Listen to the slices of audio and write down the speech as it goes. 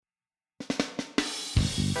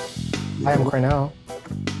I am Cornell.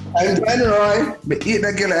 I'm Glenn Roy.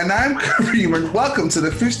 And I'm Kareem, and welcome to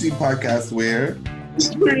the Fish Team Podcast, where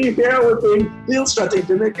we're here with a field strategy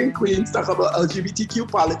Jamaican queens talk about LGBTQ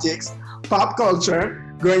politics, pop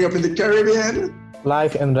culture, growing up in the Caribbean,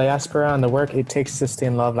 life in the diaspora, and the work it takes to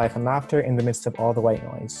sustain love, life, and laughter in the midst of all the white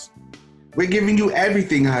noise. We're giving you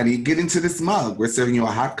everything, honey. Get into this mug. We're serving you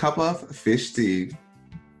a hot cup of fish tea.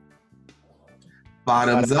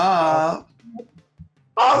 Bottoms up.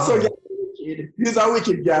 Also, these are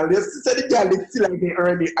wicked girl. You said the girl is still like the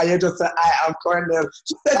early, and you just said, I am Cornell.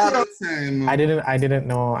 She said, I didn't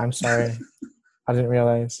know. I'm sorry. I didn't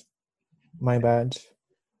realize. My bad.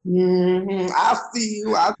 I see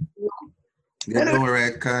you. You're doing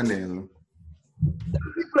right, Cornell.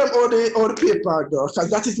 All the paper, though, because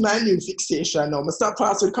that is my new fixation now. I start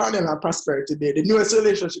passing with Cornell and Prosperity Day. The newest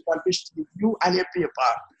relationship on Fish Team, you and your paper.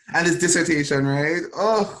 And it's dissertation, right?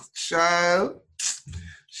 Oh, child.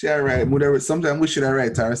 She all right. Sometimes we should have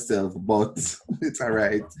write ourselves, but it's all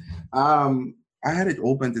right. I had it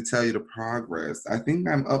open to tell you the progress. I think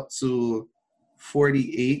I'm up to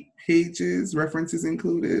 48 pages, references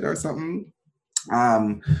included or something.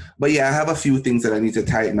 But yeah, I have a few things that I need to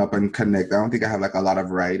tighten up and connect. I don't think I have like a lot of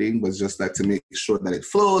writing, but just like to make sure that it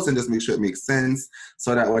flows and just make sure it makes sense,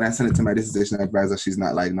 so that when I send it to my dissertation advisor, she's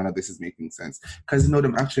not like, none of this is making sense. Because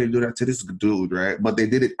them actually do that to this dude, right? But they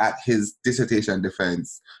did it at his dissertation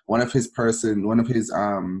defense. One of his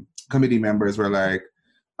committee members were like,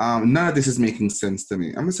 none of this is making sense to me.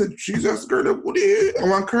 I'm gonna say, Jesus, girl, I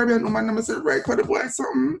want Caribbean woman. I'm gonna say, right, what boy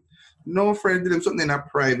something. No friend did him something in a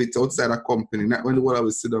private outside a company. Not when the world I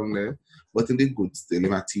was sit down there, but in the good still.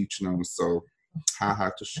 Him a teach now, so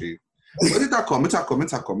hard to shake. But it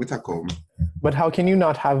come. But how can you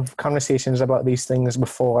not have conversations about these things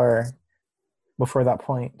before that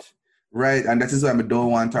point? Right, and that is why I don't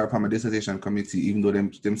want her from a dissertation committee, even though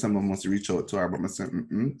them someone must reach out to her. But I say,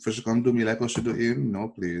 for she come do me like I should do him. No,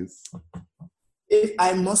 please. If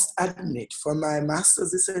I must admit, for my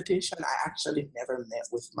master's dissertation, I actually never met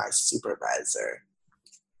with my supervisor.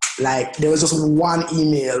 Like, there was just one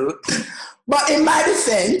email. But in my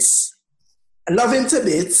defense, I love him to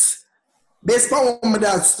bits. Based on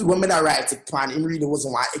when I write it, plan, he really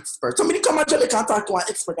wasn't one expert. So, I come to Jamaica and talk to one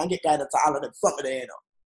expert and get guidance to all of them, something there, you know.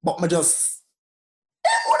 But I just,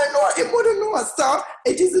 he wouldn't know. So,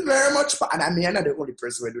 it is very much, and I mean, I'm not the only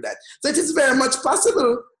person who do that. So, it is very much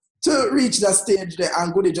possible to reach that stage there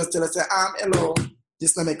and go to just tell us, hello,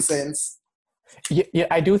 this don't make sense. Yeah,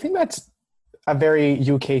 I do think that's a very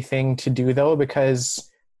UK thing to do, though, because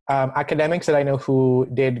academics that I know who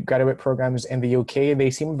did graduate programs in the UK,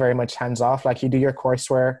 they seem very much hands-off. Like, you do your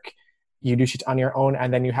coursework, you do shit on your own,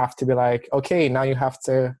 and then you have to be like, okay, now you have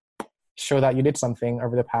to show that you did something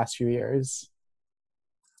over the past few years.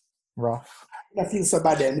 Rough. I feel so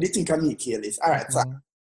bad then. They think I'm me careless. All right, so.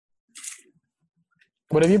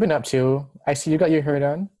 What have you been up to? I see you got your hair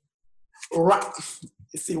done. Right.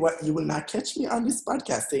 You see what? You will not catch me on this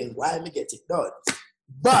podcast saying why me get it done.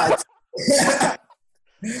 But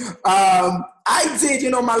I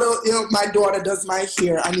did, my daughter does my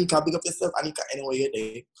hair. Anika, big up yourself, Anika, anyway you're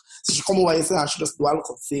there. So she come over and said she just do a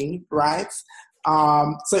little thing, right?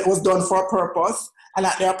 So it was done for a purpose. And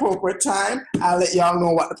at the appropriate time, I'll let y'all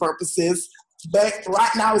know what the purpose is. But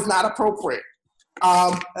right now it's not appropriate.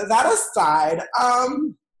 That aside,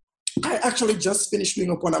 I actually just finished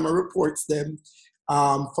doing up one of my reports then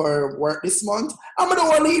for work this month. I'm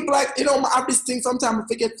going to leave, I have this thing, sometimes I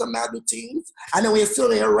forget some of the things. And then when you're still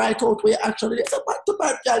there, right out where actually it's a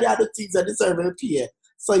back-to-back, the other things that deserve a pay.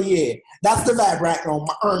 So yeah, that's the vibe right now.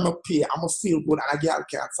 I earn my pay, I'm going to feel good, and a girl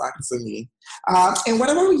can't talk to me. And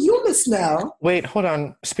what about you, Miss Nell? Wait, hold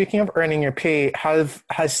on. Speaking of earning your pay, have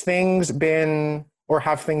things been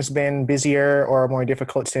busier or more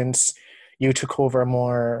difficult since you took over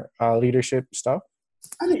more leadership stuff?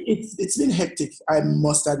 I mean, it's been hectic, I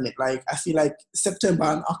must admit. Like, I feel like September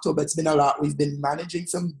and October, it's been a lot. We've been managing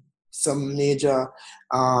some major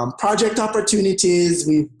project opportunities.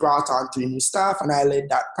 We've brought on 3 new staff, and I led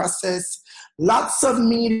that process. Lots of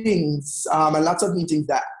meetings, and lots of meetings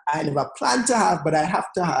that I never planned to have, but I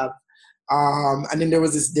have to have. And then there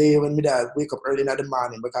was this day when we wake up early in the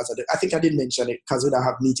morning because I think I did mention it because we don't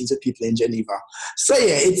have meetings with people in Geneva. So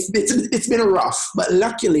yeah, it's been rough, but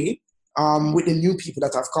luckily, with the new people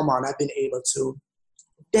that have come on, I've been able to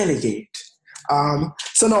delegate.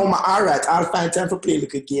 So now I'm all right. I'll find time for play a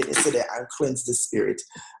little game yesterday and cleanse the spirit.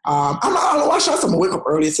 I'll wash out. I'm wake up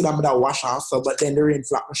early, so I'm gonna wash out. So, but then the rain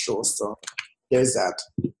flat my show. So there's that.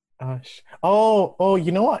 Gosh. Oh,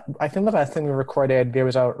 you know what? I think the last time we recorded, there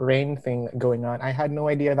was a rain thing going on. I had no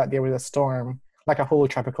idea that there was a storm, like a whole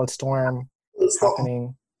tropical storm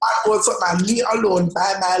happening. Also, man, me alone,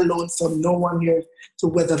 by my lonesome, no one here to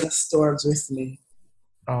weather the storms with me.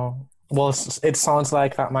 Oh, well, it sounds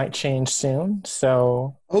like that might change soon.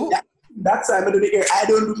 So, Yeah, that's why I do the ear. I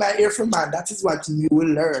don't do my ear for man. That is what you will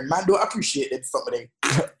learn. Man, don't appreciate them somebody.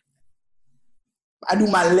 I do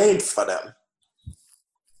my legs for them.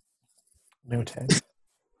 noted.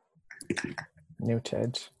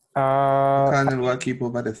 Noted. Colonel, what keep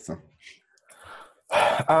over this song?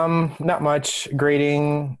 Not much.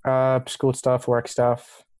 Grading, school stuff, work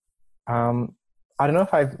stuff. I don't know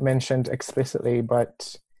if I've mentioned explicitly,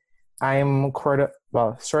 but I'm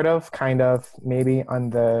sort of, kind of, maybe on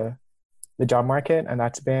the job market, and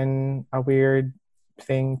that's been a weird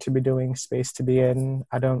thing to be doing, space to be in.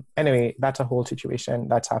 Anyway, that's a whole situation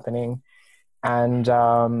that's happening. And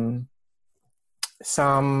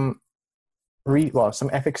some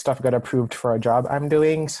ethics stuff got approved for a job I'm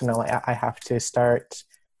doing. So now I have to start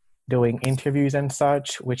doing interviews and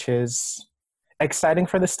such, which is exciting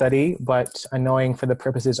for the study, but annoying for the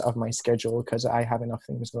purposes of my schedule because I have enough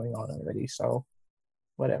things going on already. So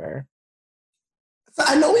whatever. So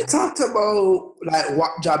I know we talked about like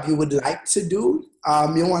what job you would like to do.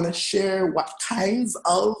 You want to share what kinds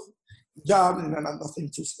of job, and I'm nothing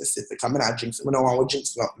too specific. I'm not jinx. I don't want to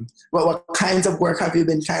jinx nothing. But what kinds of work have you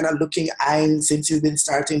been kind of eyeing since you've been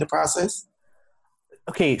starting the process?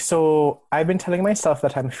 Okay, so I've been telling myself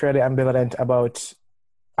that I'm fairly ambivalent about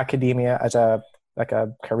academia as a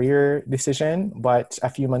career decision, but a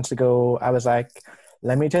few months ago I was like,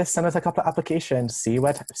 let me just send out a couple of applications, see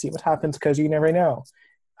what happens, because you never know.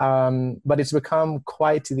 But it's become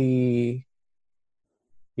quite the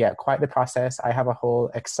process. I have a whole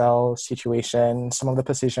Excel situation. Some of the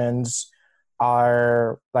positions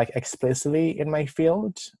are like explicitly in my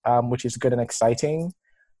field, which is good and exciting.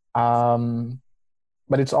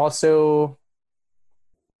 But it's also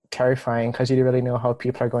terrifying because you don't really know how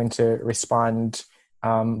people are going to respond.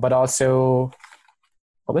 But also,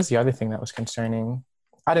 what was the other thing that was concerning?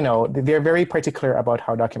 I don't know. They're very particular about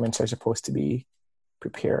how documents are supposed to be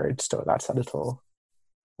prepared. So that's a little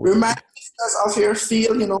weird. Remind us of your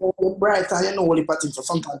field, bright and only things, so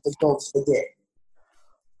sometimes the dogs forget.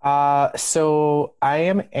 So I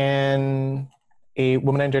am in a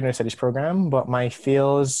women and gender studies program, but my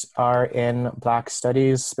fields are in Black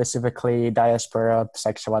studies, specifically diaspora,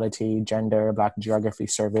 sexuality, gender, Black geography,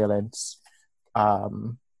 surveillance,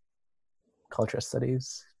 cultural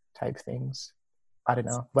studies type things. I don't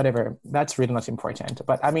know, whatever. That's really not important.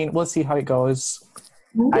 But I mean, we'll see how it goes.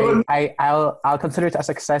 I'll consider it a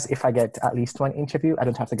success if I get at least one interview. I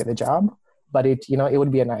don't have to get the job, but it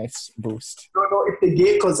would be a nice boost. No, if the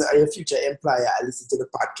gay because your future employer listen to the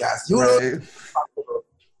podcast, Right.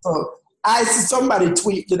 So I see somebody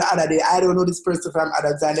tweet the other day. I don't know this person from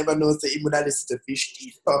Adams. I never know he would have listened to Fish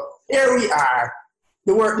Teeth. So here we are.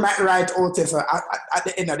 The work might write out at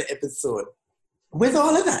the end of the episode. With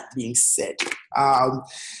all of that being said,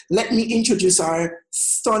 let me introduce our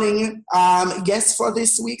stunning guest for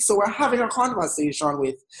this week. So we're having a conversation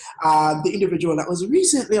with the individual that was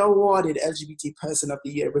recently awarded LGBT Person of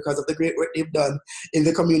the Year because of the great work they've done in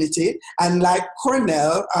the community. And like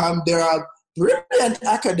Cornell, there are brilliant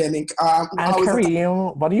academic. And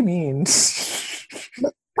Kareem, what do you mean?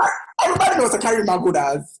 Everybody knows that Kareem are good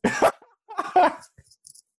as.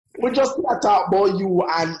 We just talk about you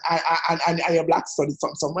and your Black studies.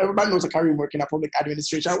 Some everybody knows that Kareem working in public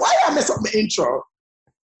administration. Why I mess up my intro?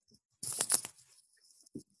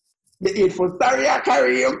 The 8 for sorry,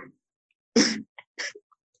 Kareem.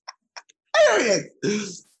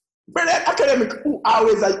 Anyways, brilliant academic who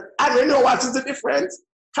always like, I don't know what is the difference.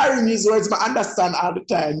 Kareem use words I understand all the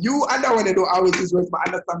time. You and I when they don't always use words I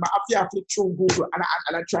understand. But after I flip through Google and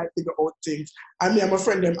I try to figure out things. And me and my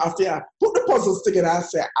friend them after I put the puzzles together and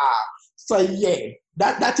say, so yeah,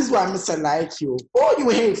 that is why Mr. Like you. Oh, you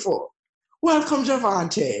hateful. Welcome,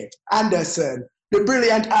 Javante Anderson, the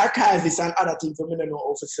brilliant archivist and other things that we don't know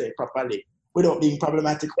how to say properly without being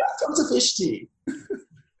problematic. Welcome to Fish Tea.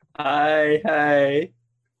 Hi.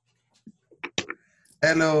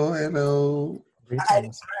 Hello.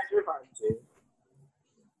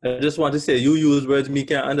 I just want to say you use words me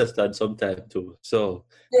can't understand sometimes too. So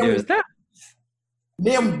there's that.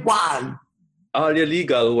 Name one. All your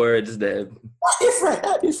legal words then.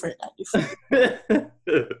 Not different.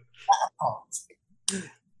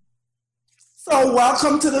 So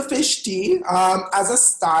welcome to the Fish Tea. As a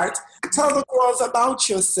start, tell the girls about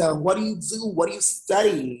yourself. What do you do? What do you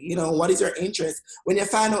study? What is your interest? When you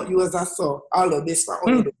find out you was a so all of this for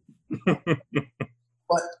only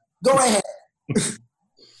but go ahead.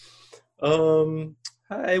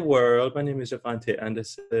 Hi world. My name is Javante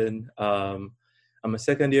Anderson. I'm a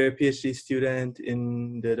second year PhD student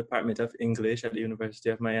in the Department of English at the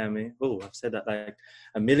University of Miami. Oh, I've said that like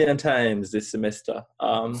a million times this semester.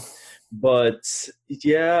 But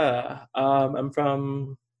yeah, I'm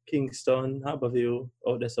from Kingston, Harborview,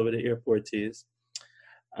 out there where the airport is.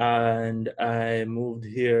 And I moved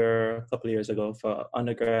here a couple of years ago for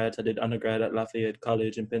undergrad. I did undergrad at Lafayette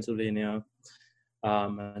College in Pennsylvania,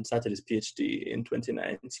 and started his PhD in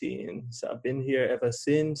 2019. So I've been here ever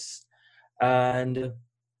since. And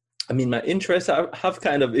I mean, my interests have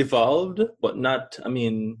kind of evolved, but not, I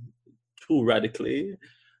mean, too radically.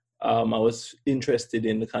 I was interested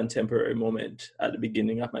in the contemporary moment at the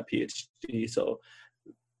beginning of my PhD. So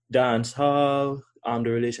dance hall, the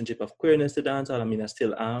relationship of queerness to dance hall, I mean, I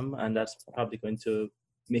still am, and that's probably going to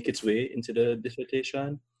make its way into the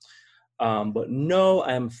dissertation. But no,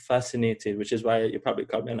 I'm fascinated, which is why you probably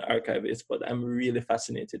call me an archivist, but I'm really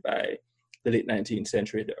fascinated by the late 19th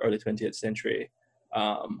century, the early 20th century,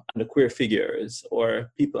 and the queer figures,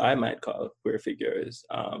 or people I might call queer figures,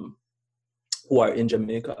 who are in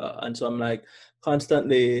Jamaica. And so I'm like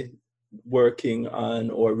constantly working on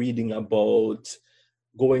or reading about,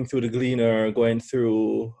 going through the Gleaner, going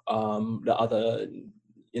through the other,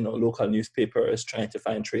 local newspapers, trying to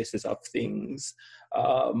find traces of things,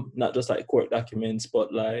 not just like court documents,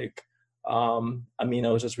 but like, I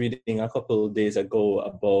was just reading a couple of days ago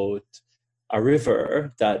about a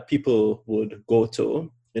river that people would go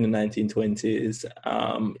to in the 1920s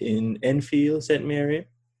in Enfield, St. Mary.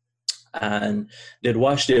 And they'd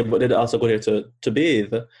wash there, but they'd also go there to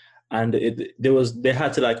bathe. And they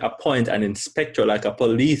had to like appoint an inspector, like a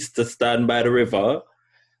police, to stand by the river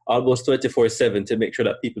almost 24/7 to make sure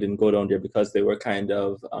that people didn't go down there, because they were kind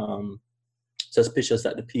of suspicious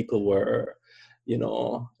that the people were,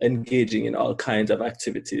 engaging in all kinds of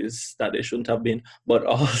activities that they shouldn't have been, but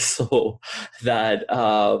also that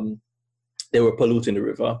they were polluting the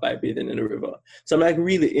river by bathing in the river. So I'm like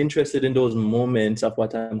really interested in those moments of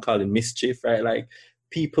what I'm calling mischief, right? Like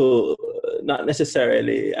people not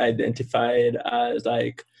necessarily identified as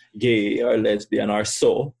like gay or lesbian or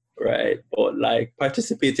so, right? But like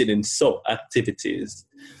participated in so activities,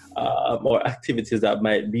 or activities that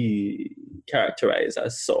might be characterized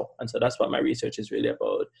as so. And so that's what my research is really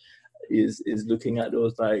about, is looking at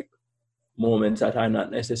those like moments that are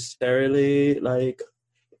not necessarily like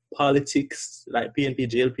politics, like PNP,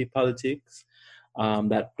 JLP politics,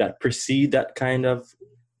 that precede that kind of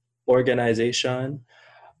organization,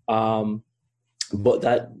 but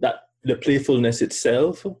that the playfulness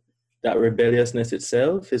itself, that rebelliousness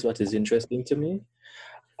itself, is what is interesting to me.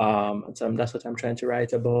 So that's what I'm trying to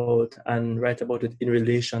write about, and write about it in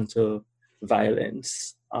relation to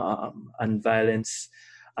violence, and violence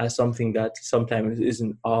as something that sometimes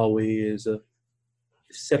isn't always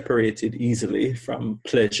separated easily from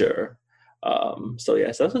pleasure. So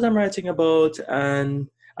yes, that's what I'm writing about. And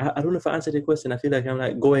I don't know if I answered the question. I feel like I'm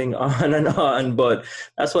like going on and on, but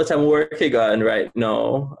that's what I'm working on right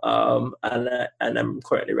now. And I'm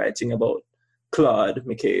currently writing about Claude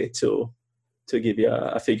McKay to give you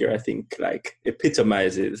a figure I think like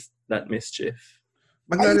epitomizes that mischief.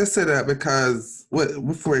 I'm glad you said that, because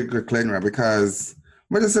before you go clear, because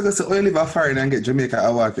I just say, oh, you live a foreign and get Jamaica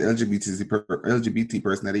award for LGBT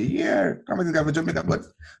person of the year. Come and for Jamaica. But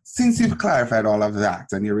since you've clarified all of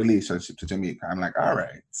that and your relationship to Jamaica, I'm like, all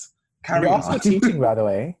right, carry You're on. also teaching, by the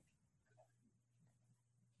way.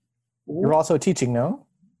 You're also teaching, no?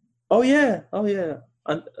 Oh yeah.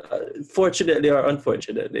 Fortunately or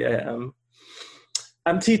unfortunately, I am.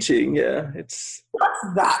 I'm teaching, yeah. What's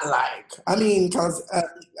that like? I mean, because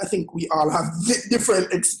I think we all have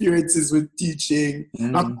different experiences with teaching.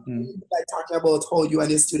 Like talking about how you and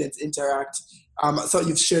your students interact. So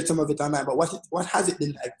you've shared some of it online, but what has it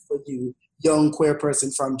been like for you, young queer person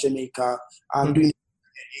from Jamaica,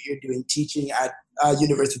 you're doing teaching at a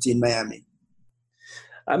university in Miami?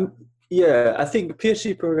 Yeah, I think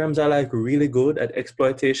PhD programs are like really good at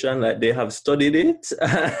exploitation. Like they have studied it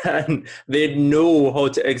and they know how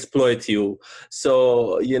to exploit you.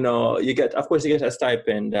 So, you get a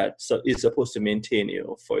stipend that is supposed to maintain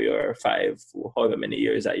you for your however many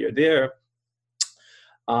years that you're there.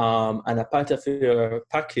 And a part of your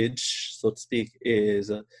package, so to speak,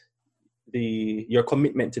 is your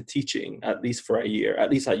commitment to teaching, at least for a year, at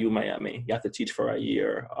least at UMiami. You have to teach for a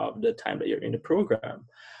year of the time that you're in the program.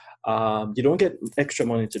 You don't get extra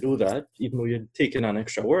money to do that, even though you're taking on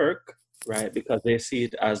extra work, right? Because they see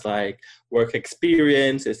it as like work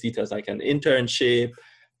experience, they see it as like an internship.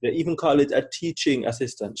 They even call it a teaching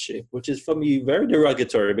assistantship, which is for me very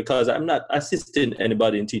derogatory, because I'm not assisting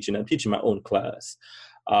anybody in teaching. I'm teaching my own class.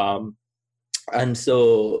 And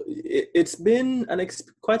so it's been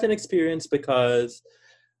quite an experience because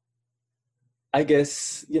I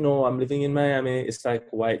guess, I'm living in Miami. It's like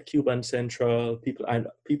white Cuban central. People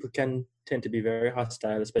can tend to be very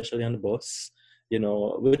hostile, especially on the bus,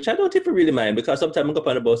 which I don't even really mind because sometimes I go up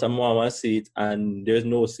on the bus, I'm on one seat and there's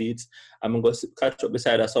no seats. I'm going to go catch up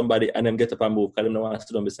beside somebody and then get up and move because I don't want to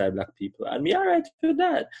sit down beside black people. And me all right with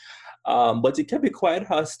that. But it can be quite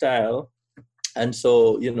hostile. And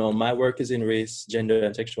so, my work is in race, gender,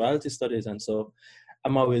 and sexuality studies. And so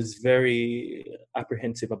I'm always very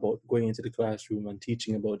apprehensive about going into the classroom and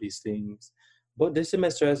teaching about these things. But this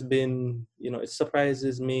semester has been, it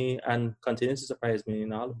surprises me and continues to surprise me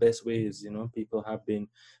in all the best ways. People have been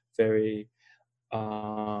very,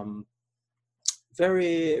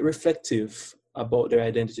 very reflective about their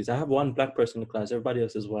identities. I have one black person in the class, everybody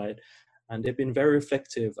else is white. And they've been very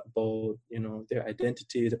reflective about, their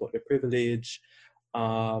identities, about their privilege,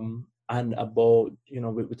 and about,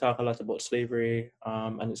 we talk a lot about slavery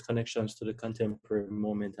and its connections to the contemporary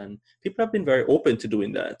moment. And people have been very open to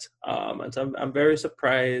doing that. And so I'm very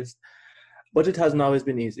surprised. But it hasn't always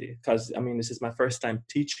been easy because, this is my first time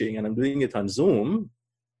teaching and I'm doing it on Zoom.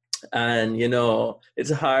 And,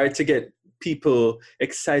 it's hard to get people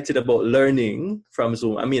excited about learning from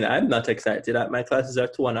Zoom. I'm not excited. My classes are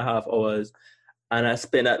 2.5 hours and I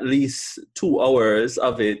spend at least 2 hours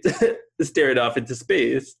of it staring off into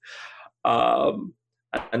space. And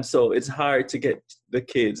so it's hard to get the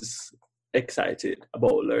kids excited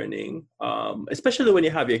about learning, especially when you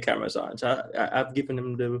have your cameras on. So I've given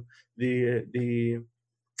them the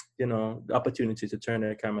opportunity to turn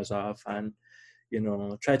their cameras off and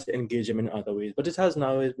try to engage them in other ways. But it hasn't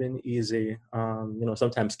always been easy.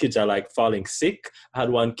 Sometimes kids are like falling sick. I had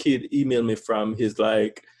one kid email me from his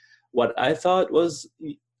what I thought was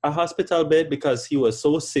a hospital bed because he was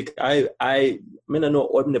so sick. I know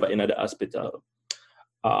I'm never in the hospital.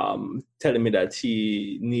 Telling me that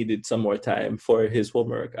he needed some more time for his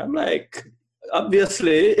homework. I'm like,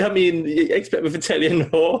 obviously, you expect me to tell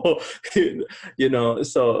you no,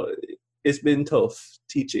 so it's been tough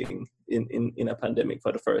teaching in a pandemic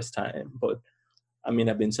for the first time. But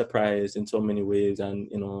I've been surprised in so many ways. And,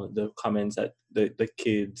 the comments that the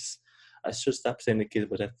kids, I should stop saying the kids,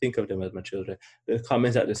 but I think of them as my children. The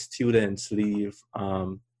comments that the students leave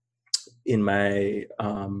in my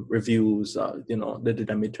reviews, they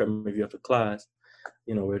did a midterm review of the class,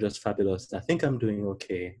 were just fabulous. I think I'm doing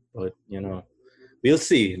okay, but, we'll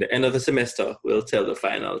see. The end of the semester will tell the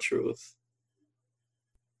final truth.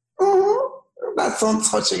 Oh, that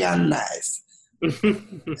sounds touching and nice.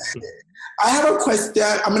 I have a question.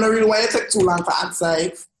 I'm going to really want to take too long to answer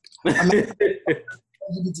it. I'm not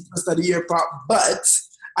first of the year part, but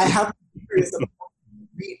I have curious about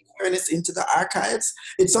read queerness into the archives.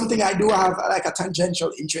 It's something I do have like a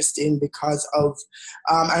tangential interest in because of,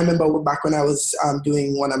 I remember back when I was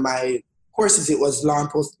doing one of my courses, it was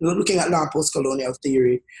looking at law and post-colonial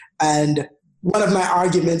theory. And one of my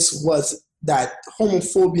arguments was that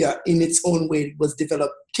homophobia in its own way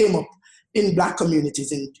came up in Black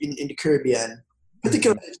communities in the Caribbean,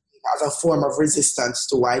 particularly as a form of resistance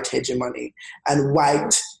to white hegemony and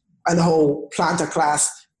how planter class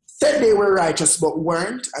said they were righteous but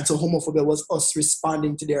weren't. And so homophobia was us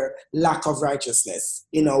responding to their lack of righteousness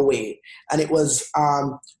in a way. And it was,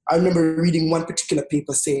 I remember reading one particular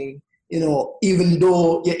paper saying, even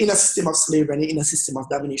though you're in a system of slavery and you're in a system of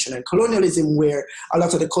domination and colonialism where a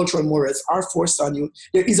lot of the cultural morals are forced on you,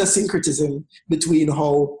 there is a syncretism between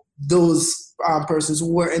how those persons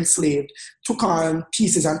who were enslaved took on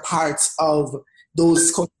pieces and parts of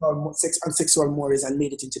those cultural and sexual morals and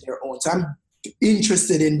made it into their own. So I'm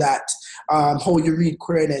interested in that, how you read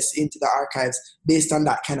queerness into the archives based on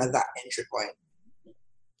that entry point.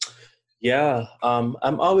 Yeah,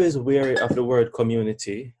 I'm always wary of the word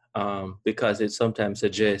community. Because it sometimes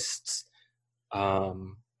suggests,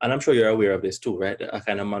 and I'm sure you're aware of this too, right? A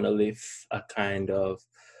kind of monolith, a kind of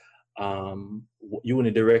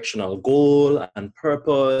unidirectional goal and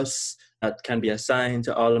purpose that can be assigned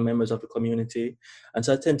to all the members of the community. And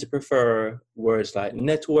so I tend to prefer words like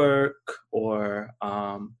network or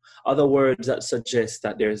other words that suggest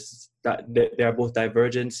that there are both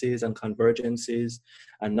divergences and convergences,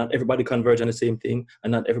 and not everybody converge on the same thing,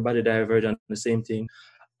 and not everybody diverge on the same thing.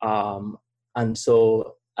 And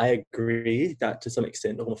so I agree that to some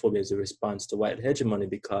extent homophobia is a response to white hegemony,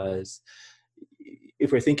 because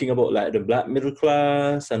if we're thinking about like the Black middle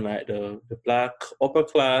class and like the Black upper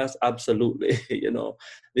class, absolutely,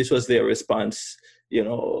 this was their response.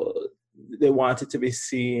 They wanted to be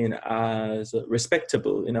seen as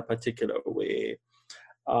respectable in a particular way,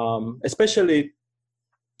 especially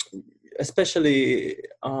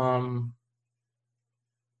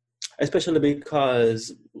especially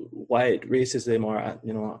because white racism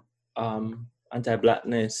or,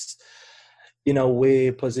 anti-Blackness in a way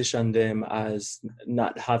position them as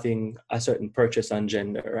not having a certain purchase on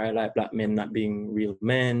gender, right? Like Black men not being real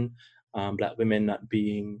men, Black women not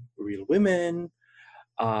being real women.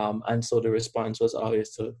 And so the response was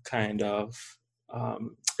always to kind of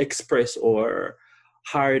express or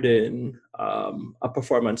harden a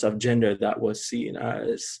performance of gender that was seen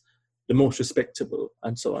as the most respectable,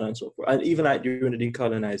 and so on and so forth. And even like during the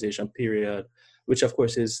decolonization period, which of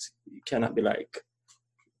course cannot be like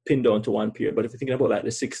pinned down to one period, but if you're thinking about like the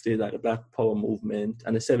 60s, like the Black Power movement,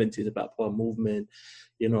 and the 70s, the Black Power movement,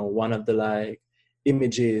 one of the like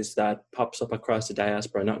images that pops up across the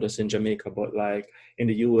diaspora, not just in Jamaica, but like in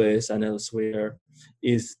the US and elsewhere,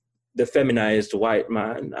 is the feminized white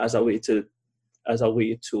man as a way to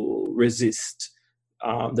resist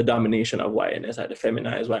the domination of whiteness, like the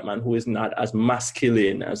feminized white man who is not as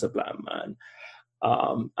masculine as a Black man.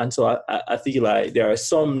 And so I feel like there are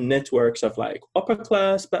some networks of like upper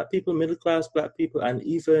class Black people, middle class Black people, and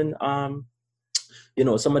even, some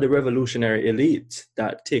of the revolutionary elite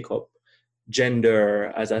that take up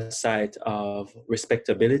gender as a site of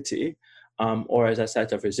respectability or as a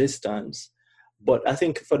site of resistance. But I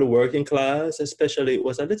think for the working class, especially, it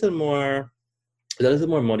was a little more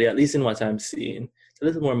muddy, at least in what I'm seeing. It's a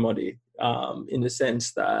little more muddy in the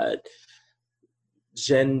sense that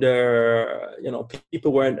gender,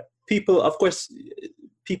 people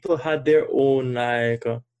had their own, like,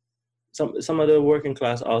 some of the working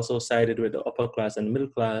class also sided with the upper class and middle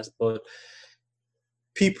class, but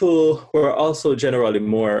people were also generally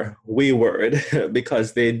more wayward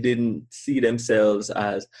because they didn't see themselves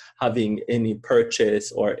as having any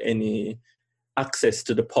purchase or any access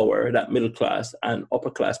to the power that middle class and upper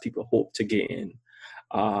class people hope to gain.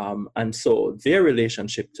 And so their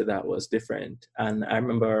relationship to that was different. And I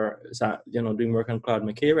remember, doing work on Claude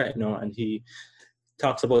McKay right now, and he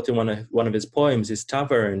talks about in one of his poems, his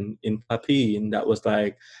tavern in Papine that was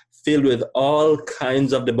like filled with all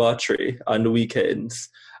kinds of debauchery on the weekends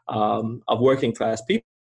of working class people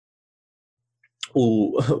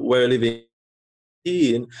who were living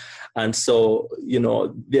in. And so,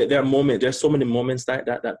 there's so many moments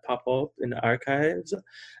that pop up in the archives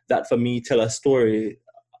that for me tell a story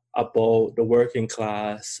about the working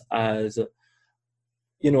class as,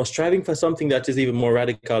 striving for something that is even more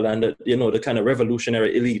radical than the kind of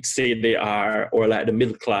revolutionary elite say they are, or like the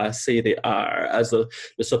middle class say they are, as the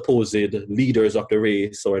supposed leaders of the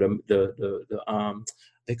race, or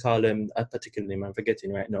they call them a particular name I'm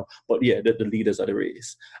forgetting right now, but yeah, the leaders of the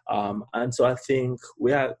race. And so I think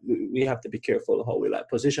we have to be careful how we like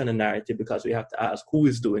position a narrative, because we have to ask who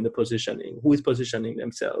is doing the positioning, who is positioning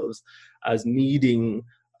themselves as needing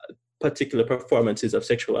particular performances of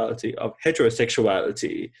sexuality, of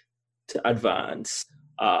heterosexuality to advance.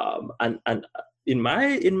 And in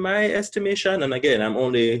my estimation, and again, I'm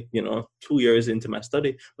only 2 years into my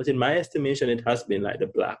study, but in my estimation, it has been like the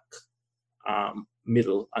Black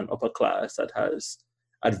middle and upper class that has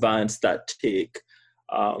advanced that take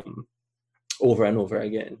over and over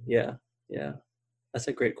again. Yeah, that's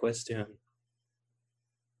a great question.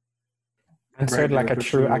 Answered like a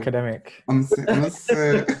true academic. I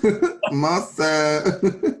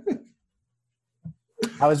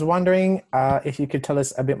was wondering if you could tell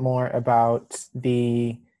us a bit more about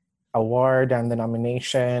the award and the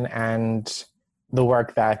nomination and the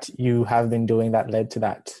work that you have been doing that led to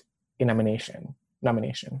that nomination.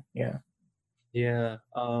 Yeah.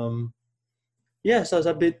 So I was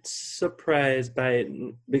a bit surprised by it.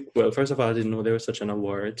 Well, first of all, I didn't know there was such an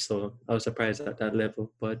award, so I was surprised at that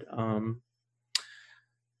level. But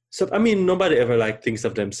so I mean, nobody ever like thinks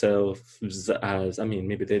of themselves as, I mean,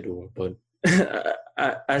 maybe they do, but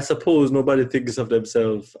I suppose nobody thinks of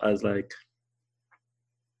themselves as like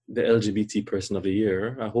the LGBT person of the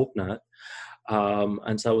year. I hope not.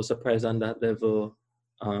 And so I was surprised on that level.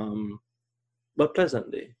 But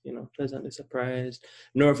pleasantly surprised,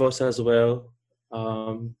 nervous as well,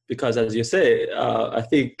 because as you say, I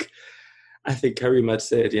think Karim had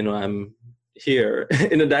said, I'm here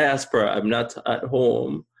in the diaspora, I'm not at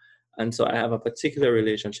home, and so I have a particular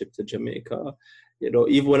relationship to Jamaica.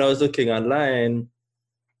 Even when I was looking online,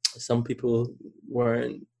 some people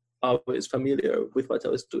weren't always familiar with what I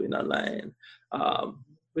was doing online,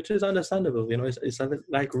 which is understandable. It's a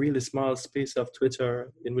like really small space of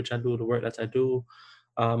Twitter in which I do the work that I do,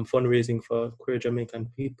 fundraising for queer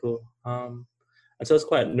Jamaican people. And so I was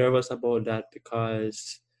quite nervous about that,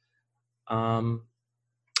 because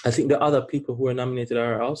I think the other people who are nominated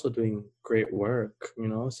are also doing great work.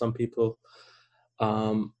 Some people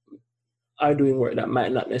are doing work that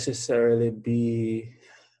might not necessarily be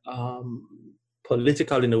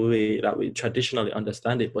political in a way that we traditionally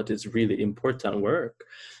understand it, but it's really important work,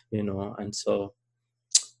 you know. And so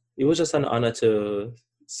it was just an honor to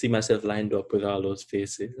see myself lined up with all those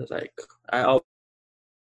faces. It's like I always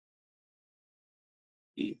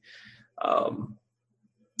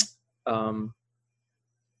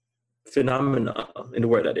phenomenal in the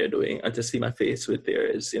work that they're doing, and to see my face with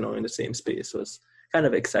theirs, you know, in the same space was kind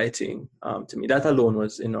of exciting to me. That alone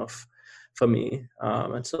was enough for me.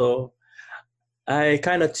 And so I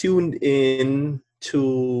kind of tuned in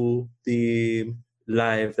to the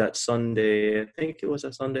live that Sunday. I think it was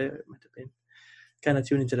a Sunday. It might have been. Kind of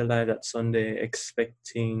tuned into the live that Sunday,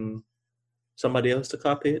 expecting somebody else to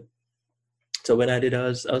copy it. So when I did, I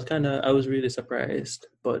was really surprised,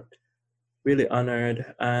 but really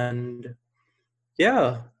honored. And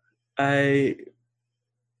yeah, I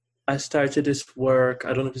started this work.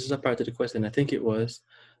 I don't know if this is a part of the question. I think it was,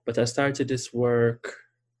 but I started this work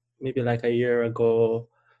maybe like a year ago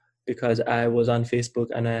because I was on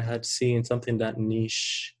Facebook and I had seen something that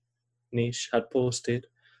Niche had posted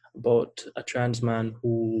about a trans man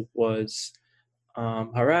who was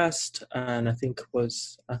harassed and I think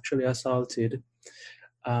was actually assaulted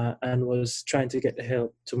and was trying to get the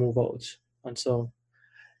help to move out. And so,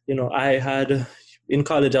 you know, in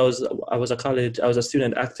college, I was a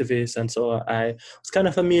student activist, and so I was kind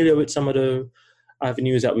of familiar with some of the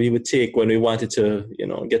avenues that we would take when we wanted to, you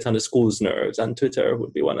know, get on the school's nerves, and Twitter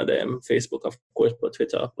would be one of them. Facebook, of course, but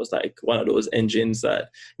Twitter was like one of those engines that,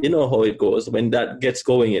 you know how it goes. When that gets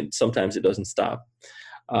going, sometimes it doesn't stop.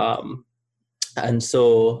 And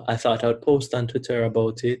so I thought I would post on Twitter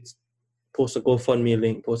about it, post a GoFundMe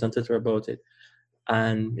link, post on Twitter about it.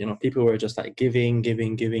 And, you know, people were just like giving.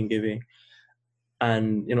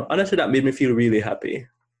 And, you know, honestly, that made me feel really happy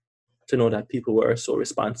to know that people were so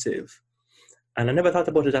responsive. And I never thought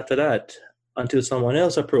about it after that until someone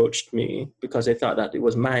else approached me because they thought that it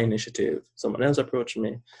was my initiative. Someone else approached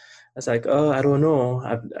me. I was like, oh, I don't know.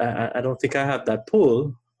 I don't think I have that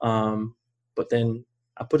pull. But then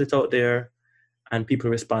I put it out there and people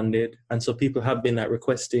responded. And so people have been like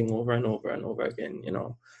requesting over and over and over again, you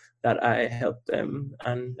know, that I help them.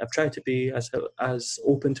 And I've tried to be as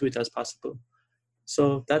open to it as possible.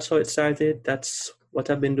 So that's how it started. That's what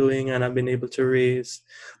I've been doing, and I've been able to raise,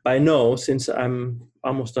 by now, since I'm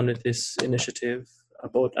almost done with this initiative,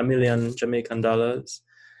 about $1 million Jamaican dollars,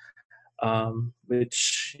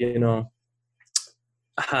 which, you know,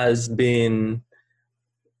 has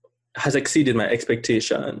exceeded my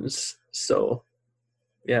expectations. So,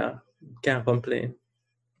 yeah, can't complain.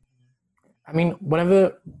 I mean,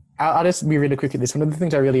 I'll just be really quick with this. One of the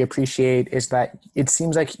things I really appreciate is that it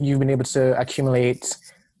seems like you've been able to accumulate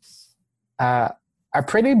a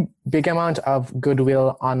pretty big amount of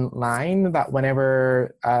goodwill online, that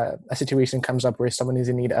whenever a situation comes up where someone is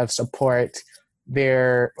in need of support,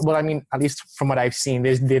 at least from what I've seen,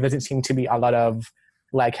 there doesn't seem to be a lot of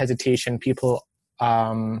like hesitation. People,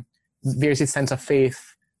 there's a sense of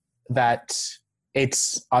faith that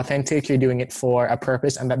it's authentic, you're doing it for a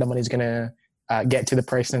purpose, and that the money is going to get to the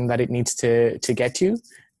person that it needs to get to.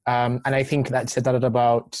 And I think that said a lot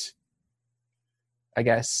about, I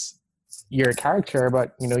guess, your character,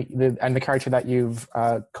 but, you know, the character that you've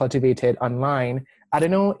cultivated online. I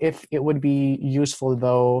don't know if it would be useful,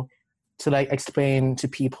 though, to like explain to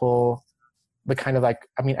people the kind of like,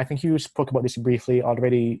 I mean, I think you spoke about this briefly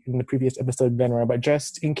already in the previous episode, Venera, but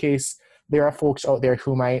just in case there are folks out there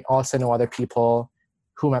who might also know other people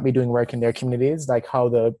who might be doing work in their communities, like how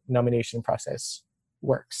the nomination process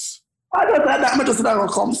works. I'm just going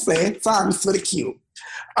to come say thanks for the cue.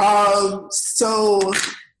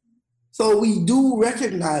 So we do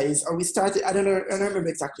recognize, or we started, I don't remember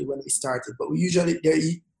exactly when we started, but we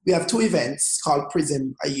have 2 events called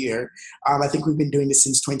PRISM a year. I think we've been doing this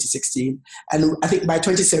since 2016. And I think by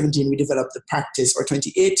 2017, we developed the practice, or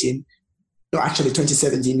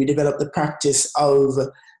 2017, we developed the practice of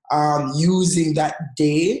using that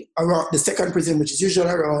day around the second PRISM, which is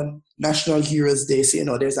usually around National Heroes Day. So, you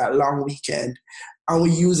know, there's that long weekend. And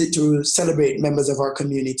we use it to celebrate members of our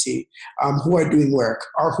community who are doing work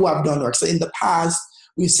or who have done work. So in the past,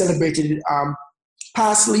 we've celebrated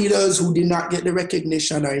past leaders who did not get the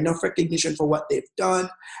recognition or enough recognition for what they've done.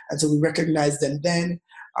 And so we recognized them then.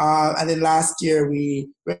 And then last year, we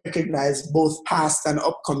recognized both past and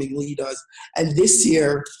upcoming leaders. And this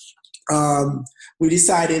year, we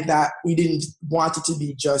decided that we didn't want it to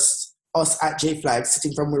be just us at JFlag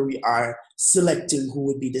sitting from where we are, selecting who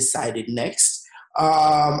would be decided next.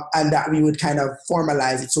 And that we would kind of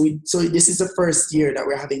formalize it. So this is the first year that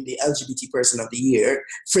we're having the LGBT Person of the Year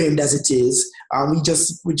framed as it is. We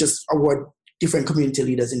just award different community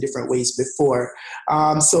leaders in different ways before.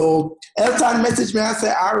 So Elton messaged me and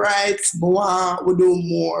said, all right, we'll do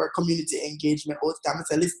more community engagement all the time. I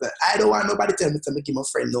said, listen, I don't want nobody tell me to give my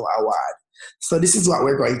friend no award. So this is what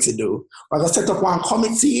we're going to do. We're going to set up one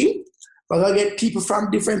committee. We're going to get people from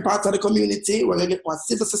different parts of the community. We're going to get one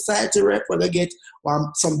civil society rep. We're going to get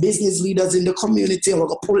some business leaders in the community. We're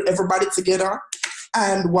going to pull everybody together.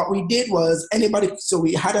 And what we did was so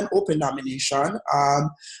we had an open nomination.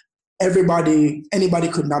 Anybody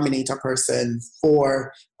could nominate a person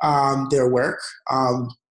for their work.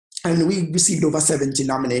 And we received over 70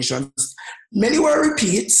 nominations. Many were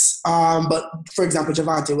repeats, but for example,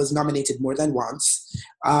 Javante was nominated more than once.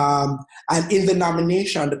 And in the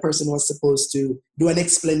nomination, the person was supposed to do an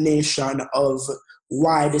explanation of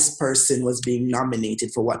why this person was being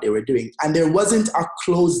nominated for what they were doing. And there wasn't a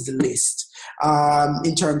closed list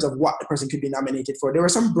in terms of what the person could be nominated for. There were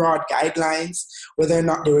some broad guidelines, whether or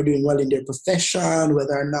not they were doing well in their profession,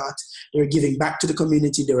 whether or not they were giving back to the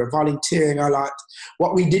community, they were volunteering a lot.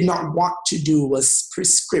 What we did not want to do was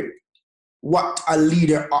prescribe what a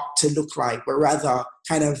leader ought to look like, but rather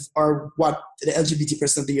or what the LGBT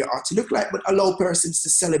person of the year ought to look like, but allow persons to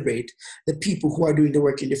celebrate the people who are doing the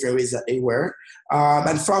work in different ways that they were.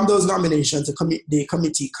 And from those nominations, the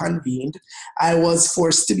committee convened. I was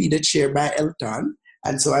forced to be the chair by Elton,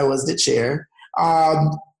 and so I was the chair.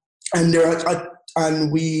 And the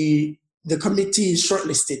committee is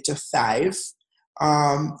shortlisted to 5.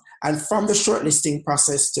 And from the shortlisting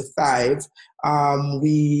process to 5,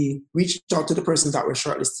 we reached out to the persons that were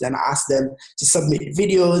shortlisted and asked them to submit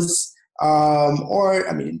videos.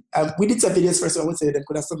 We did some videos first. I would say they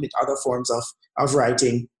could have submit other forms of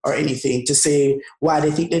writing or anything to say why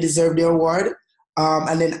they think they deserve the award.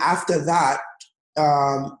 And then after that,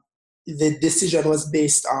 the decision was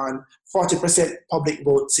based on 40% public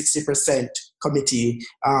vote, 60% committee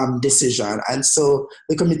decision. And so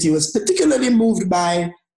the committee was particularly moved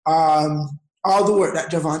by all the work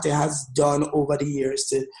that Javante has done over the years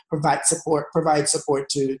to provide support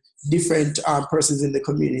to different persons in the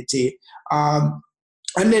community. And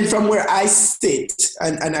then from where I sit,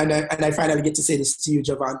 and I finally get to say this to you,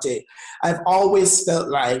 Javante, I've always felt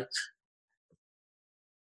like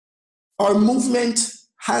our movement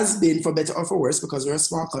has been, for better or for worse, because we're a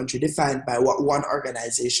small country, defined by what one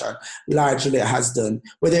organization largely has done.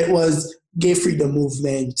 Whether it was Gay Freedom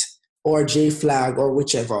Movement or J-Flag or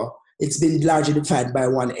whichever, it's been largely defined by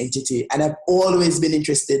one entity. And I've always been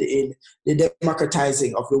interested in the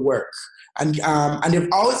democratizing of the work. And there have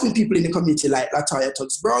always been people in the community like Latoya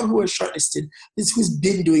Tuggs-Brown, who was shortlisted, who's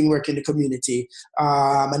been doing work in the community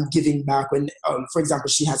and giving back. When, for example,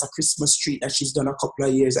 she has a Christmas tree that she's done a couple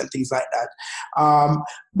of years and things like that.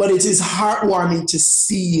 But it is heartwarming to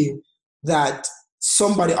see that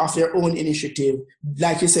somebody of their own initiative,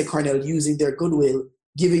 like you said, Cornell, using their goodwill,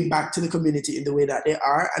 giving back to the community in the way that they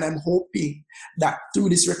are. And I'm hoping that through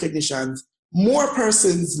this recognition, more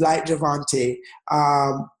persons like Javante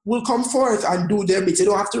will come forth and do their bit. They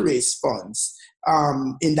don't have to raise funds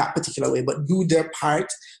in that particular way, but do their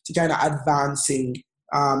part to kind of advancing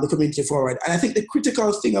the community forward. And I think the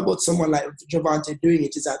critical thing about someone like Javante doing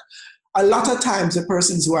it is that a lot of times the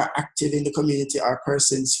persons who are active in the community are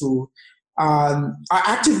persons who are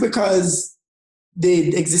active because they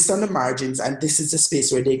exist on the margins, and this is a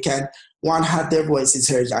space where they can, one, have their voices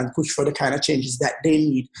heard and push for the kind of changes that they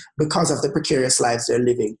need because of the precarious lives they're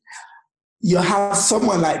living. You have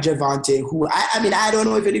someone like Javante, who, I don't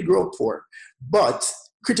know if he grew up poor, but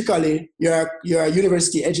critically, you're a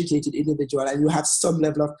university-educated individual and you have some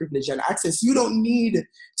level of privilege and access. You don't need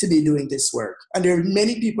to be doing this work. And there are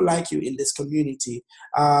many people like you in this community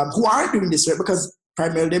who aren't doing this work because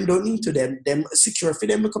primarily them don't need to them secure for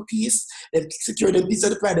them make a peace, them secure them peace of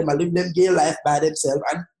the pride, them live them gay life by themselves,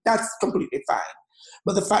 and that's completely fine.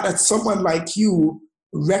 But the fact that someone like you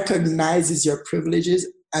recognizes your privileges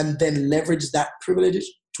and then leverage that privilege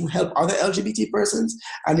to help other LGBT persons,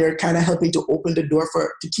 and you're kind of helping to open the door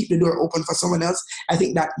to keep the door open for someone else, I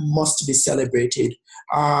think that must be celebrated.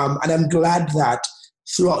 And I'm glad that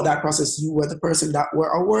throughout that process, you were the person that were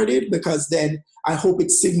awarded, because then I hope it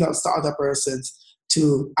signals to other persons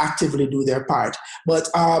to actively do their part. But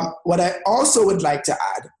what I also would like to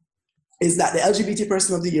add is that the LGBT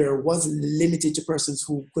Person of the Year was limited to persons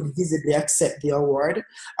who could visibly accept the award.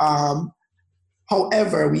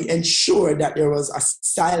 However, we ensured that there was a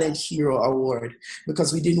silent hero award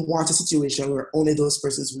because we didn't want a situation where only those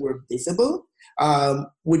persons who were visible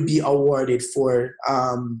would be awarded for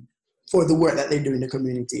for the work that they do in the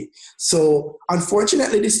community. So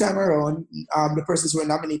unfortunately, this time around, the persons who were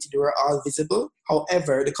nominated were all visible.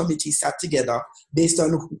 However, the committee sat together based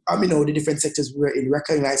on the different sectors we were in,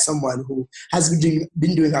 recognized someone who has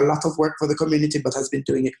been doing a lot of work for the community but has been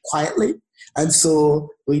doing it quietly. And so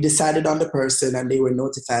we decided on the person, and they were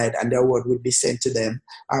notified, and the award would be sent to them.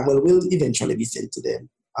 Will eventually be sent to them.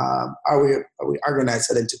 We organized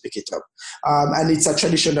for them to pick it up. And it's a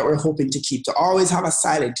tradition that we're hoping to keep, to always have a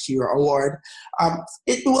silent hero award.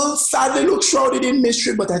 It will sadly look shrouded in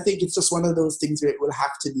mystery, but I think it's just one of those things where it will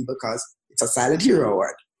have to be, because it's a silent hero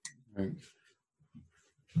award. Right.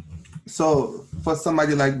 So for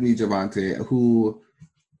somebody like me, Javante, who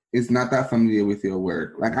is not that familiar with your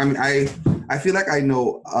work, like, I mean, I feel like I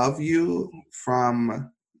know of you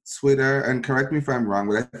from Twitter, and correct me if I'm wrong,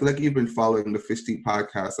 but I feel like you've been following the Fish Deep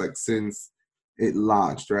podcast like since it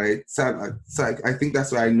launched, right? So I think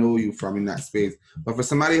that's where I know you from in that space. But for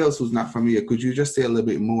somebody else who's not familiar, could you just say a little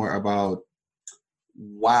bit more about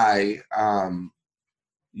why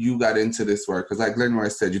you got into this work? Because like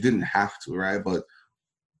Glenroy said, you didn't have to, right? But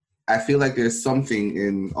I feel like there's something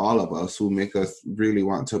in all of us who make us really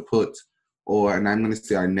want to put, and I'm going to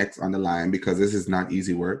say our necks on the line, because this is not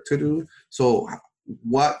easy work to do. So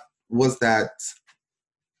what was that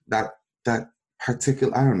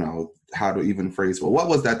particular, I don't know how to even phrase, but what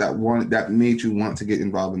was that made you want to get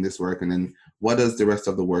involved in this work? And then what does the rest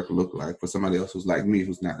of the work look like for somebody else who's like me,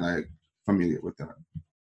 who's not like familiar with that?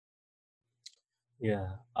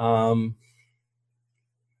 Yeah. I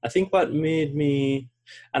think what made me,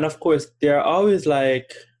 and of course there are always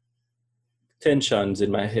like tensions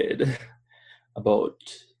in my head about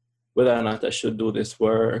whether or not I should do this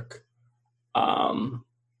work.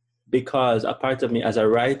 Because a part of me as a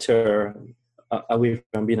writer, away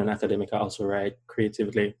from being an academic, I also write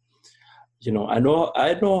creatively. I know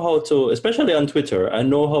how to, especially on Twitter, I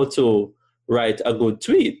know how to write a good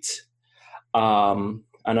tweet. And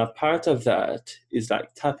a part of that is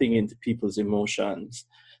like tapping into people's emotions,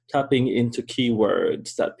 tapping into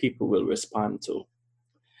keywords that people will respond to,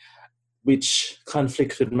 which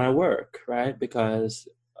conflicts with my work, right? Because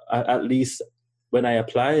at least when I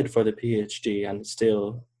applied for the PhD, and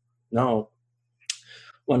still now,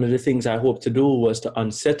 one of the things I hoped to do was to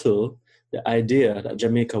unsettle the idea that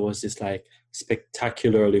Jamaica was this like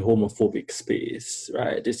spectacularly homophobic space,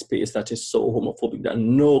 right? This space that is so homophobic that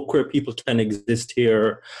no queer people can exist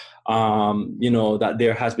here, that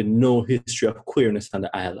there has been no history of queerness on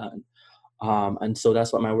the island. And so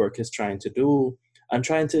that's what my work is trying to do. I'm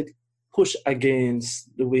trying to push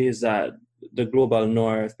against the ways that the global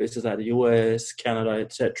north, places like the US, Canada,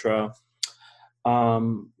 etc.,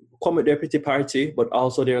 come with their pity party, but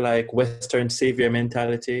also their like Western savior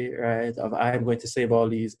mentality, right? Of I'm going to save all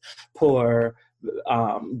these poor,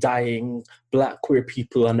 dying Black queer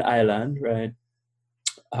people on the island, right?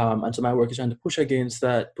 And so my work is trying to push against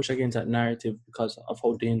that narrative because of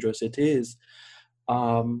how dangerous it is.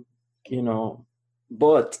 But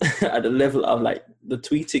at the level of like the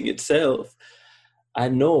tweeting itself, I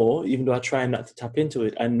know, even though I try not to tap into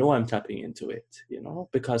it, I know I'm tapping into it,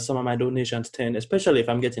 because some of my donations tend, especially if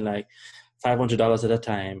I'm getting like $500 at a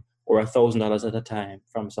time or $1,000 at a time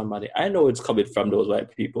from somebody, I know it's coming from those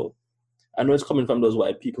white people. I know it's coming from those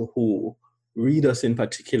white people who read us in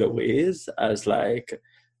particular ways as like,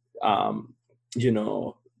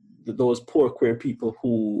 those poor queer people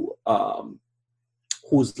who,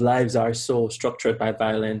 whose lives are so structured by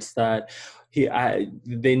violence that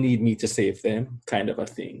they need me to save them, kind of a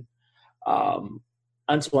thing. And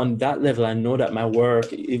so on that level, I know that my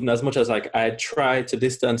work, even as much as like I try to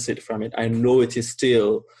distance it from it, I know it is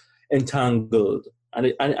still entangled,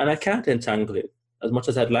 and I can't entangle it as much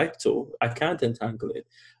as I'd like to. I can't entangle it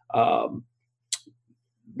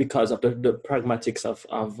because of the pragmatics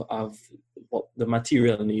of what the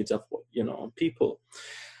material needs of people.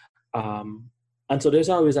 And so there's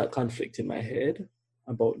always that conflict in my head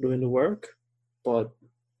about doing the work, but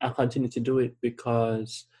I continue to do it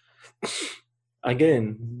because,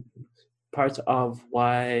 again, part of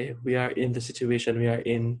why we are in the situation we are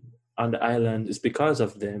in on the island is because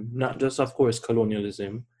of them, not just, of course,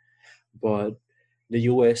 colonialism, but the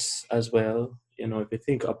US as well. If you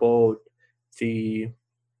think about the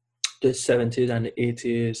 70s and the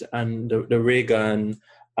 80s and the Reagan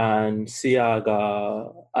and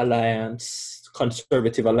Seaga alliance,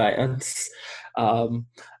 conservative alliance,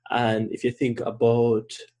 and if you think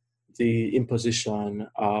about the imposition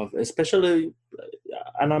of, especially,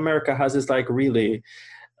 and America has this like really,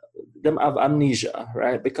 them have amnesia,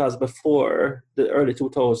 right? Because before the early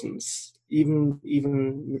 2000s,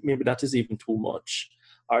 even maybe that is even too much.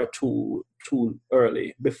 are too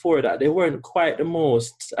early. Before that, they weren't quite the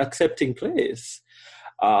most accepting place.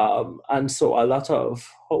 And so a lot of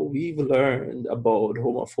how we've learned about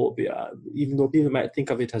homophobia, even though people might think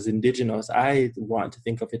of it as indigenous, I want to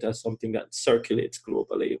think of it as something that circulates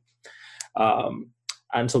globally.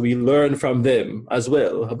 And so we learn from them as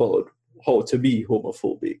well about how to be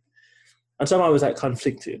homophobic. And somehow I was like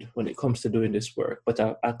conflicted when it comes to doing this work, but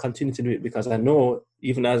I continue to do it because I know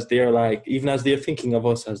even as they're thinking of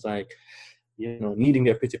us as like, you know, needing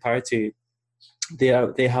their pretty parity,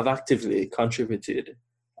 they have actively contributed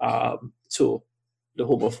to the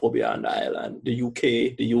homophobia on the island, the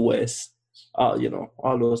UK, the US, you know,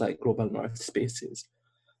 all those like global north spaces.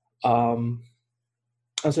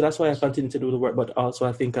 And so that's why I continue to do the work. But also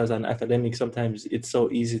I think as an academic, sometimes it's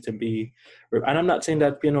so easy to be, and I'm not saying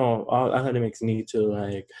that, you know, all academics need to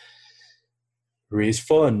like raise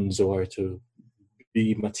funds or to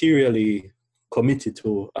be materially committed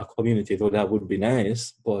to a community, though that would be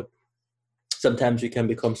nice. But sometimes we can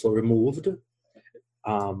become so removed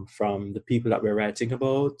from the people that we're writing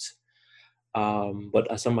about.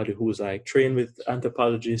 But as somebody who's like trained with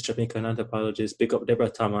anthropologists, Jamaican anthropologists, big up Deborah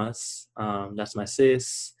Thomas, that's my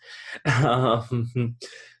sis.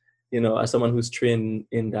 You know, as someone who's trained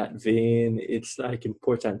in that vein, it's like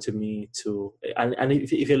important to me to, and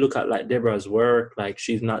if you look at like Deborah's work, like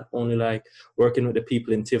she's not only like working with the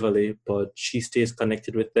people in Tivoli, but she stays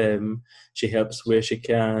connected with them. She helps where she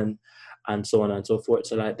can, and so on and so forth.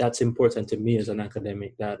 So like that's important to me as an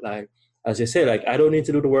academic, that like, as you say, like I don't need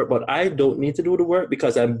to do the work, but I don't need to do the work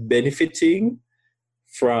because I'm benefiting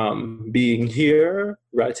from being here,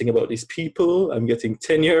 writing about these people. I'm getting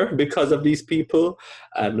tenure because of these people.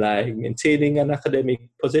 I'm like maintaining an academic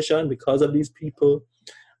position because of these people.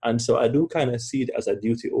 And so I do kind of see it as a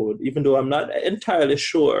duty owed, even though I'm not entirely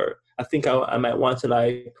sure. I think I might want to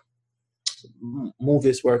like move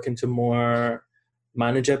this work into more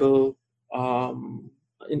manageable,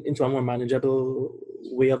 into a more manageable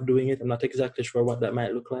way of doing it. I'm not exactly sure what that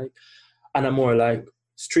might look like, and a more like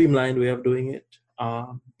streamlined way of doing it.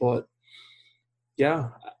 But yeah,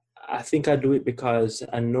 I think I do it because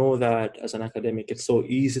I know that as an academic, it's so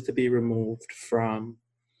easy to be removed from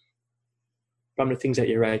the things that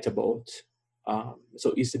you write about.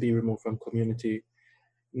 So easy to be removed from community.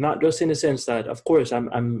 Not just in the sense that, of course,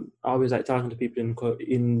 I'm always like talking to people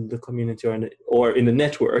in the community or in the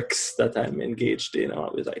networks that I'm engaged in. I'm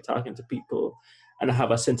always like talking to people, and I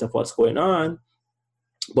have a sense of what's going on.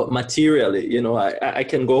 But materially, you know, I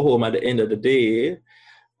can go home at the end of the day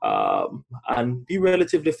and be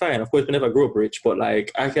relatively fine. Of course, we never grow up rich, but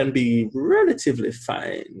like I can be relatively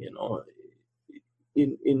fine, you know,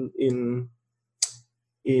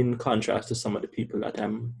 in contrast to some of the people that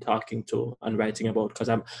I'm talking to and writing about, because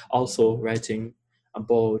I'm also writing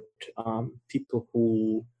about people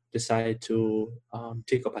who decide to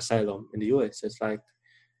take up asylum in the US. It's like,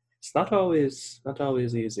 it's not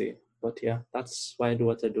always easy, but yeah, that's why I do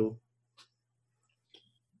what I do.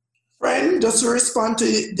 Friend, just to respond to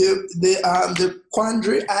the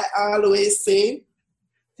quandary I always say,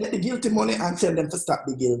 take the guilty money and tell them to stop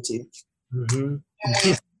the guilty. Mm-hmm.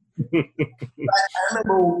 I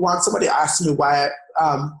remember once somebody asked me why,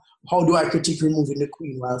 how do I critique removing the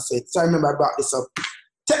Queen while said. So I remember I brought this up.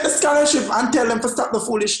 Take the scholarship and tell them to stop the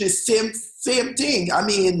foolishness. Same thing. I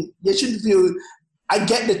mean, you shouldn't feel. I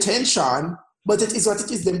get the tension, but it is what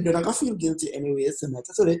it is. They're not gonna feel guilty anyway. So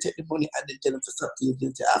they take the money and then tell them to stop feeling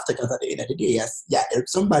guilty after. Because at the end of the day, yes, yeah, help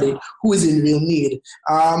somebody who is in real need.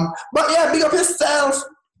 But yeah, big up yourself.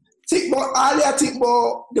 Think about earlier, think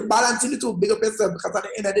about the balance in the two, big up yourself, because at the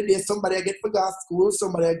end of the day, somebody I get for go to school,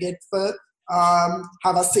 somebody I get for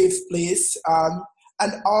have a safe place.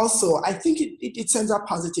 And also, I think it sends a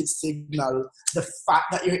positive signal, the fact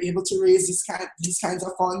that you're able to raise these kinds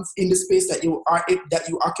of funds in the space that you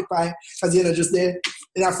occupy, because you're not just there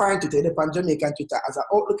in a foreign Twitter, the pan Jamaican Twitter, as a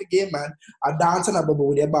outlook again, man, a dance and a bubble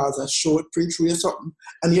with your balls, a short print through or something,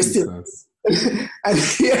 and you're still and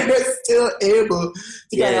you're still able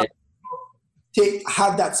to kind of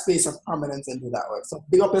have that space of prominence and do that work. So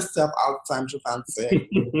big up yourself all the time, Shufan say.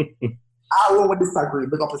 I won't disagree.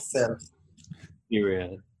 Big up yourself. You're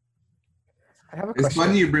real. I have a question. It's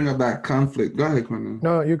funny you bring up that conflict. Go ahead, Quentin.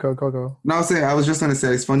 No, you go. No, I was just going to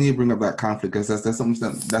say it's funny you bring up that conflict, because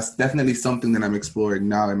that's definitely something that I'm exploring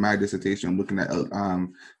now in my dissertation. I'm looking at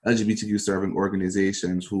LGBTQ serving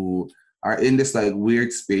organizations who are in this like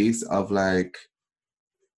weird space of like,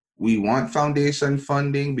 we want foundation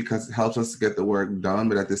funding because it helps us to get the work done,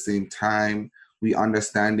 but at the same time, we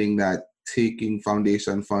understanding that taking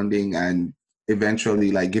foundation funding and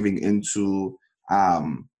eventually like giving into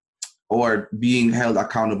or being held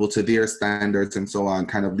accountable to their standards and so on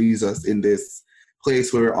kind of leaves us in this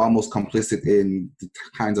place where we're almost complicit in the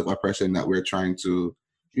kinds of oppression that we're trying to,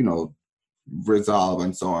 resolve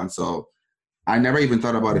and so on. So I never even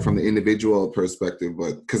thought about it from the individual perspective,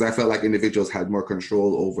 but because I felt like individuals had more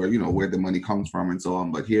control over, where the money comes from and so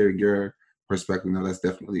on. But hearing your perspective, now that's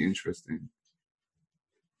definitely interesting.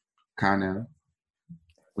 Kana,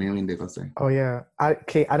 what do you mean they say? Oh yeah.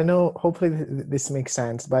 Okay. I don't know. Hopefully this makes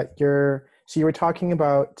sense. But you were talking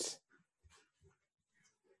about.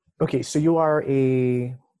 Okay, so you are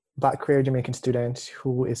a Black queer Jamaican student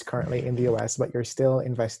who is currently in the US, but you're still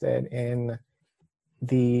invested in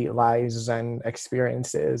the lives and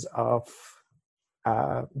experiences of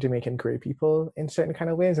Jamaican queer people in certain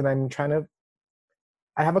kind of ways. And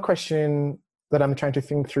I have a question that I'm trying to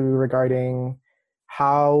think through regarding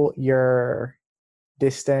how your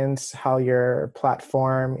distance, how your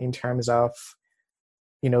platform in terms of,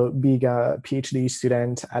 being a PhD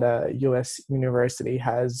student at a US university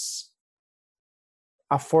has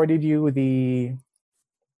afforded you the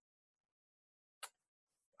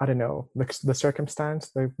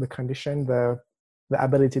circumstance, the condition, the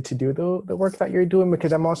ability to do the work that you're doing.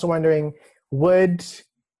 Because I'm also wondering, would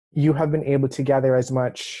you have been able to gather as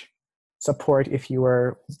much support if you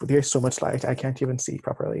were, there's so much light, I can't even see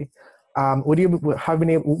properly. Would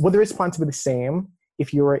the response be the same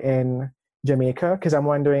if you were in Jamaica? Because I'm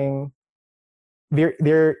wondering,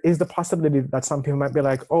 there is the possibility that some people might be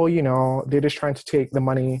like, oh, they're just trying to take the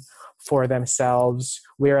money for themselves,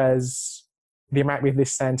 whereas there might be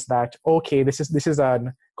this sense that, okay, this is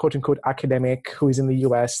an quote unquote academic who is in the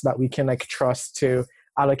US that we can trust to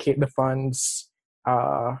allocate the funds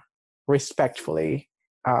respectfully.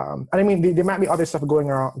 And I mean, there might be other stuff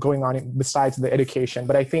going on besides the education,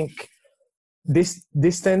 but I think this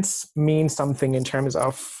distance means something in terms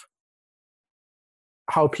of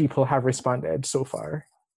how people have responded so far.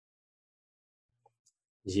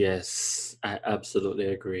 Yes, I absolutely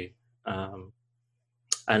agree.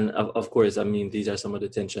 And of course, I mean, these are some of the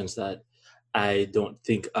tensions that I don't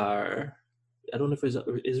think are, I don't know if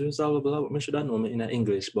it's resolvable. I should not know in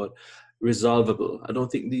English, but resolvable. I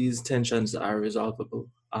don't think these tensions are resolvable.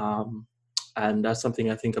 And that's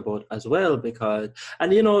something I think about as well, because,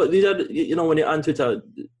 and these are, when you're on Twitter,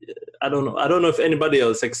 I don't know if anybody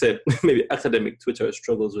else except maybe academic Twitter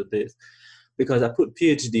struggles with this, because I put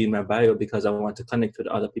PhD in my bio because I want to connect with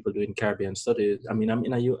other people doing Caribbean studies. I mean, I'm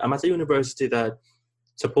at a university that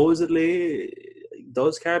supposedly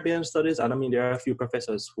does Caribbean studies, and I mean, there are a few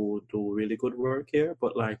professors who do really good work here,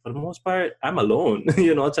 but for the most part, I'm alone.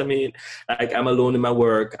 You know what I mean? I'm alone in my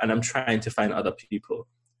work, and I'm trying to find other people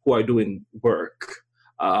who are doing work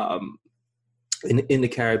in the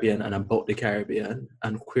Caribbean and about the Caribbean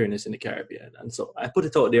and queerness in the Caribbean. And so I put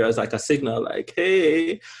it out there as a signal,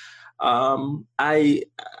 hey, I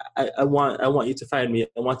want you to find me.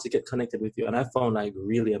 I want to get connected with you. And I found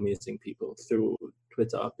really amazing people through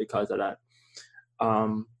Twitter because of that.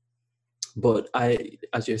 But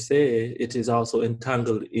as you say, it is also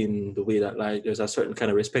entangled in the way that there's a certain kind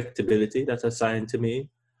of respectability that's assigned to me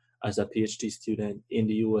as a PhD student in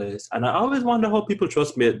the US. And I always wonder how people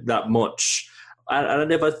trust me that much. I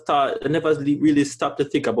never really stopped to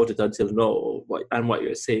think about it until now. And what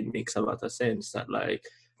you're saying makes a lot of sense, that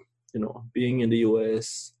being in the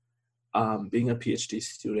US, being a PhD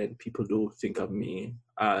student, people do think of me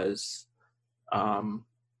as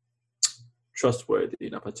trustworthy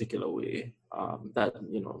in a particular way, that,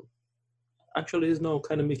 actually is now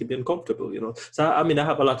kind of making me uncomfortable, So, I mean, I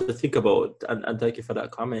have a lot to think about, and thank you for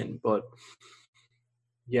that comment. But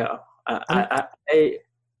yeah, I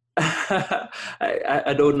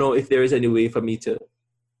don't know if there is any way for me to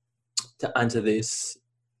answer this.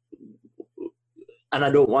 And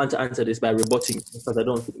I don't want to answer this by rebutting, because I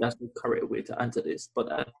don't think that's the correct way to answer this.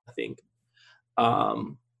 But I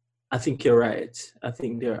think you're right. I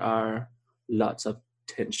think there are lots of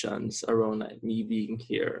tensions around me being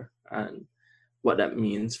here and what that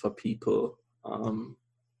means for people.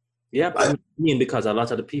 But I mean, because a lot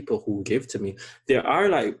of the people who give to me, there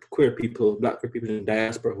are queer people, Black queer people in the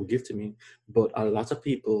diaspora who give to me, but a lot of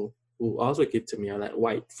people who also give to me are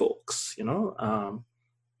white folks,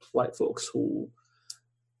 white folks who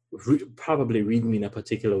probably read me in a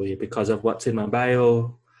particular way because of what's in my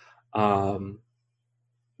bio.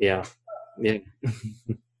 Yeah.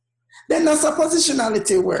 Then that's a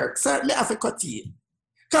positionality work. Certainly have to cut in.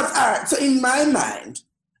 Because, so in my mind,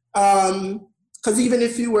 because even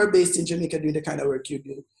if you were based in Jamaica doing the kind of work you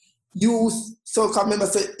do,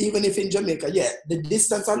 even if in Jamaica, the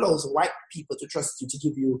distance allows white people to trust you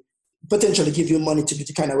to potentially give you money to do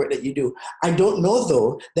the kind of work that you do. I don't know,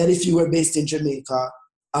 though, that if you were based in Jamaica,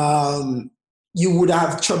 you would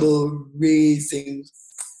have trouble raising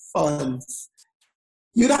funds.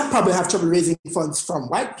 You'd probably have trouble raising funds from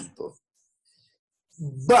white people.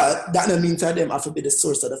 But that doesn't mean that them have to be the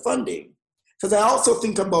source of the funding. Because I also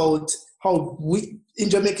think about how in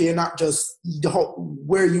Jamaica, you're not just,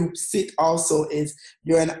 where you sit also is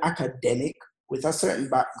you're an academic with a certain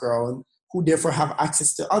background who therefore have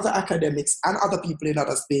access to other academics and other people in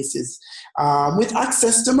other spaces with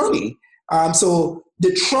access to money. So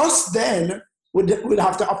the trust then would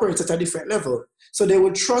have to operate at a different level. So they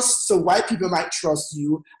would trust, so white people might trust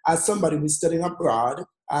you as somebody who's studying abroad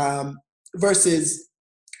versus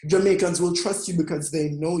Jamaicans will trust you because they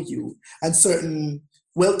know you. And certain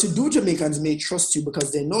well-to-do Jamaicans may trust you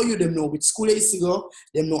because they know you, they know which school they used to go,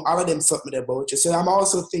 they know all of them something about you. So I'm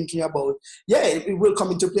also thinking about, it will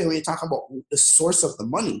come into play when you talk about the source of the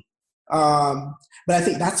money. But I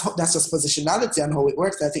think that's just positionality and how it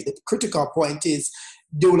works. I think the critical point is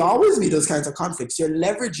there will always be those kinds of conflicts. You're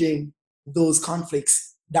leveraging those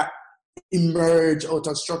conflicts that emerge out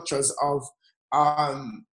of structures of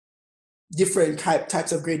different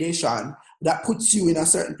types of gradation that puts you in a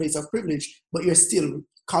certain place of privilege, but you're still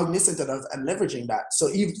cognizant of and leveraging that. So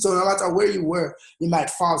no matter where you were, you might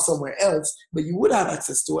fall somewhere else, but you would have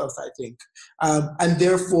access to wealth, I think. And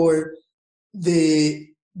therefore, the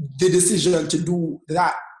decision to do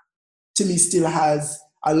that, to me, still has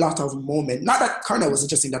a lot of moment. Not that Cornell was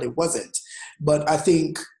suggesting that it wasn't, but I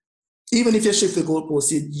think even if you shift the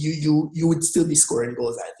goalpost, you would still be scoring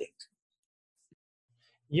goals, I think.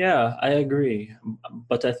 Yeah, I agree.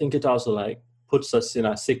 But I think it also puts us in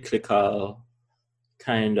a cyclical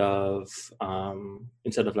kind of,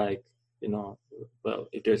 instead of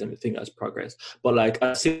if there's anything as progress, but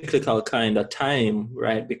a cyclical kind of time,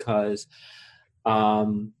 right? Because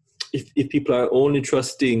if people are only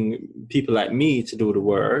trusting people like me to do the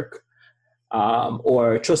work,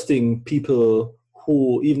 or trusting people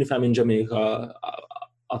who, even if I'm in Jamaica,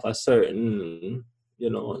 of a certain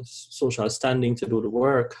social standing to do the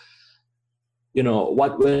work,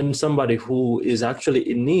 what when somebody who is actually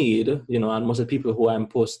in need, and most of the people who I'm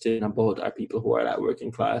posting about are people who are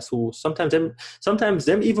working class, who sometimes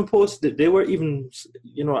them even post, they were even,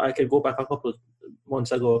 I could go back a couple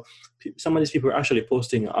months ago, some of these people were actually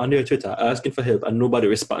posting on their Twitter asking for help and nobody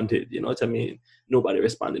responded, you know what I mean? Nobody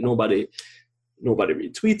responded, nobody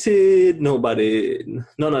retweeted,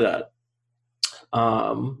 none of that.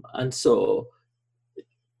 And so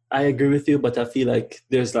I agree with you, but I feel like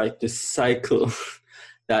there's this cycle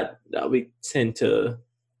that we tend to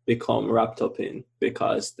become wrapped up in,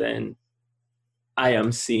 because then I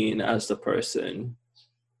am seen as the person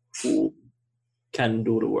who can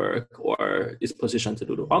do the work or is positioned to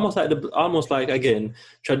do the work. Almost like again,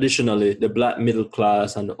 traditionally the black middle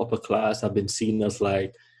class and the upper class have been seen as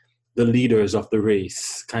the leaders of the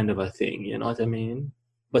race, kind of a thing. You know what I mean?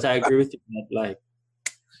 But I agree with you that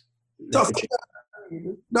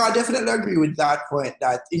No, I definitely agree with that point,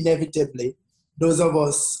 that inevitably those of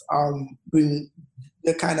us doing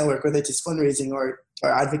the kind of work, whether it is fundraising or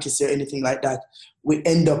advocacy or anything like that, we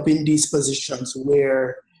end up in these positions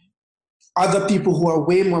where other people who are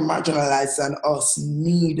way more marginalized than us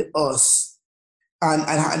need us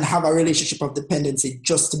and have a relationship of dependency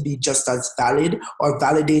just to be just as valid or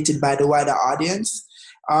validated by the wider audience.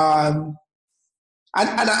 And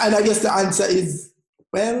I guess the answer is,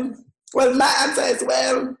 well, my answer is,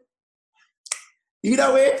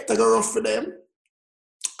 either way, to go rough for them.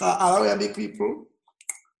 All are big people.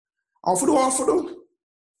 All for do.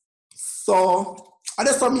 So,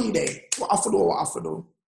 that's for me there. What I for do.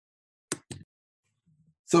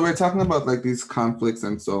 So we're talking about these conflicts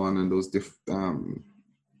and so on, and those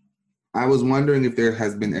I was wondering if there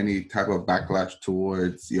has been any type of backlash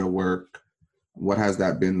towards your work. What has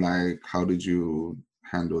that been like? How did you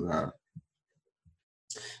handle that?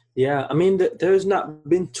 Yeah, I mean, there's not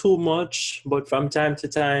been too much, but from time to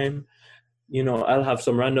time, I'll have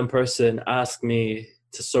some random person ask me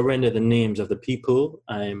to surrender the names of the people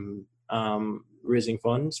I'm raising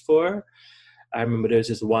funds for. I remember there's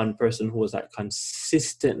this one person who was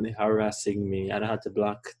consistently harassing me, and I had to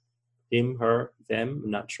block him, her, them,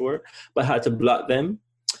 I'm not sure, but I had to block them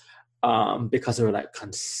because they were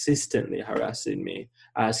consistently harassing me,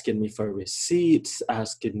 asking me for receipts,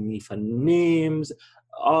 asking me for names,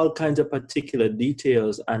 all kinds of particular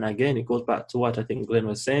details. And again, it goes back to what I think Glenn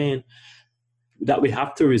was saying, that we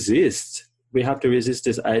have to resist. We have to resist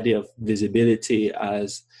this idea of visibility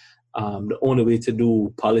as the only way to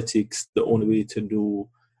do politics, the only way to do,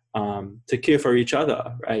 to care for each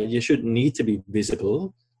other, right? You shouldn't need to be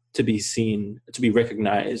visible to be seen, to be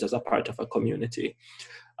recognized as a part of a community.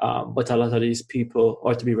 But a lot of these people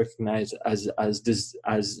are to be recognized as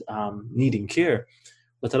needing care.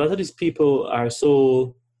 But a lot of these people are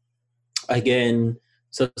so, again,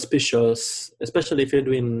 suspicious, especially if you're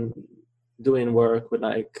doing work with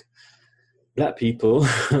like Black people,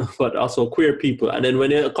 but also queer people. And then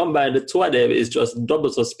when you combine the two of them, it's just double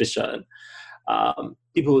suspicion.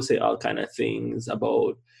 People will say all kind of things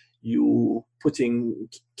about you putting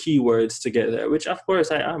keywords together, which of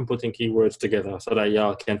course I am putting keywords together so that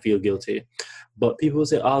y'all can feel guilty. But people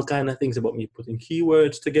say all kind of things about me putting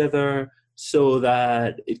keywords together so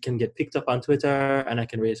that it can get picked up on Twitter and I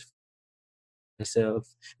can raise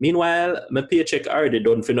myself. Meanwhile, my paycheck already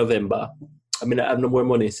done for November. I mean, I have no more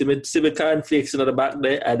money. See me cornflakes in the back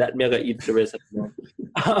there, and that me I gotta eat the rest of the month.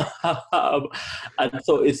 And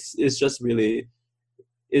so it's just really,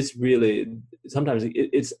 sometimes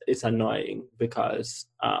it's annoying because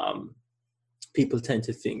people tend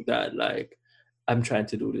to think that like I'm trying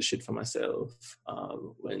to do this shit for myself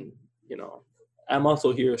when, you know, I'm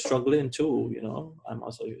also here struggling too, you know, I'm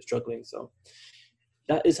also here struggling. So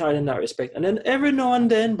that is hard in that respect. And then every now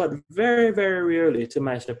and then, but very, very rarely, to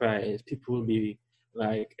my surprise, people will be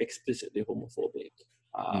like explicitly homophobic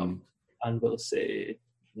and will say,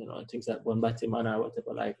 you know, things like one batty man or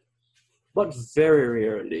whatever, like, but very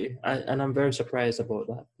rarely. And I'm very surprised about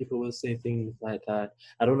that. People will say things like that.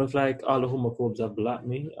 I don't know if like all the homophobes have blocked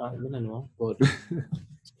me. I don't know, but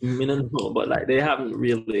but like they haven't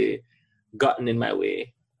really gotten in my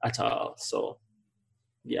way at all. So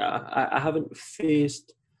yeah, I haven't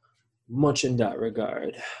faced much in that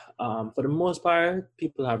regard. For the most part,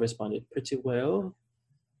 people have responded pretty well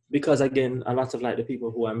because, again, a lot of like the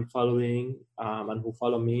people who I'm following and who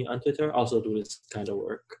follow me on Twitter also do this kind of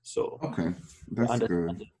work. So okay, that's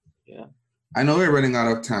good. Yeah. I know we're running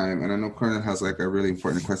out of time, and I know Colonel has like a really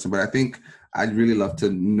important question, but I think I'd really love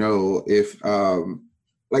to know if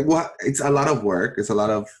like what it's a lot of work, it's a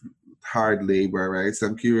lot of hard labor, right? So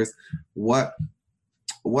I'm curious, what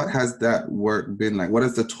has that work been like? What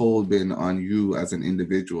has the toll been on you as an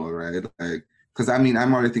individual, right? Like, because I mean,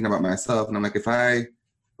 I'm already thinking about myself, and I'm like, if I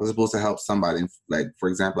was supposed to help somebody, like for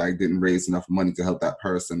example, I didn't raise enough money to help that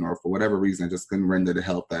person, or for whatever reason, I just couldn't render the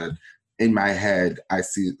help that in my head I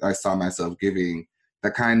saw myself giving,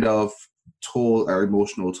 the kind of toll or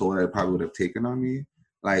emotional toll that it probably would have taken on me.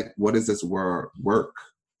 Like, what is this work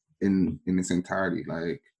in its entirety,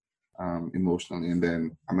 like emotionally? And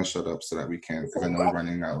then I'm gonna shut up so that we can, because I know we're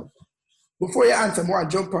running out. Before you answer more, I'll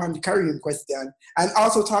jump on the Kareem question and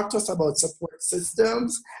also talk to us about support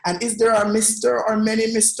systems. And is there a Mr. or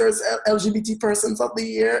many Misters LGBT persons of the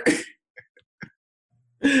year?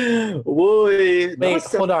 Wait,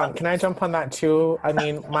 hold on. Can I jump on that too? I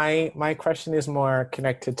mean, my question is more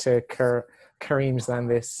connected to Kareem's than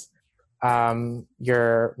this.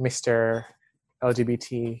 Your Mr.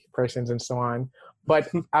 LGBT persons and so on. But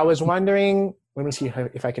I was wondering, let me see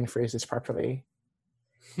if I can phrase this properly.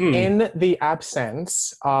 In the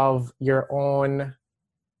absence of your own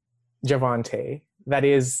Javante, that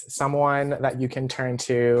is someone that you can turn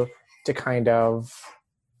to kind of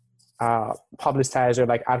publicize or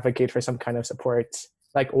like advocate for some kind of support.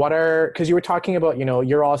 Like because you were talking about, you know,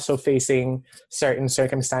 you're also facing certain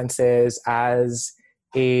circumstances as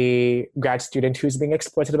a grad student who's being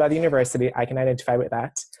exploited by the university. I can identify with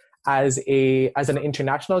that. As an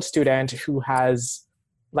international student who has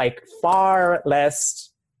like far less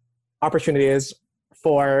opportunities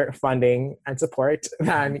for funding and support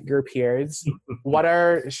than your peers, what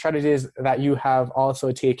are strategies that you have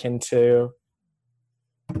also taken to,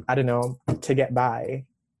 I don't know, to get by?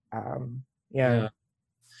 Yeah.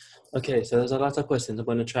 Okay, so there's a lot of questions. I'm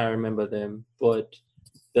going to try and remember them, but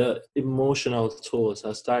the emotional tools,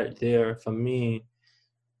 I'll start there. For me,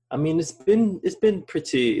 I mean, it's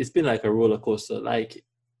been like a roller coaster, like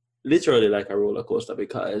literally like a roller coaster,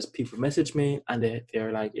 because people message me and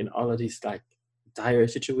they're like in all of these like dire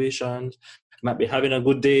situations. Might be having a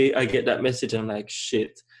good day, I get that message and I'm like,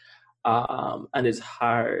 shit. And it's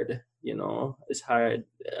hard, you know, it's hard.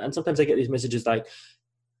 And sometimes I get these messages like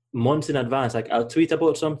months in advance. Like I'll tweet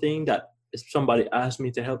about something that somebody asked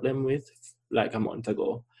me to help them with like a month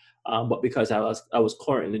ago. But because I was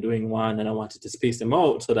currently doing one and I wanted to space them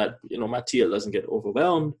out so that, you know, my TL doesn't get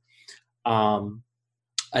overwhelmed,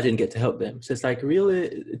 I didn't get to help them. So it's like really,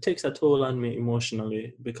 it takes a toll on me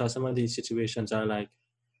emotionally because some of these situations are like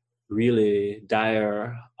really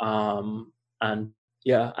dire. And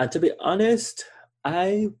to be honest,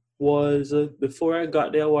 I was, before I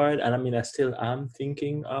got the award, and I mean, I still am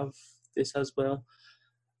thinking of this as well,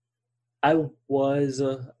 I was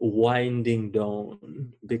winding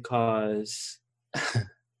down because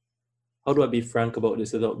how do I be frank about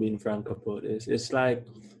this without being frank about this? It's like,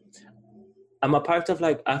 I'm a part of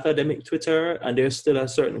like academic Twitter, and there's still a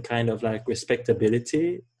certain kind of like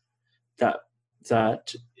respectability that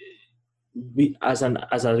we as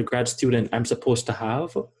a grad student I'm supposed to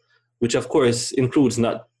have, which of course includes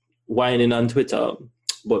not whining on Twitter,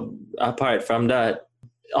 but apart from that,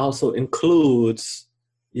 also includes,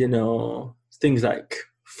 you know, things like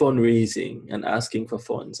fundraising and asking for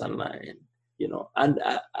funds online, you know. And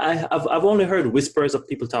I've only heard whispers of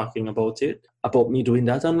people talking about me doing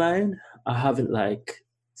that online. I haven't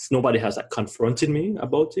nobody has like confronted me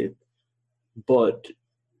about it, but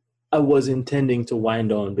I was intending to wind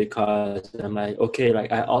down because I'm like, okay,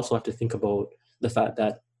 like I also have to think about the fact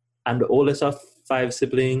that I'm the oldest of 5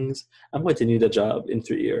 siblings. I'm going to need a job in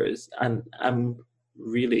 3 years, and I'm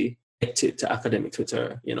really connected to academic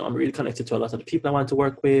Twitter. You know, I'm really connected to a lot of the people I want to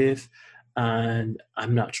work with, and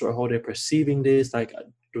I'm not sure how they're perceiving this. Like,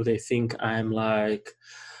 do they think I'm like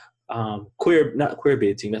not queer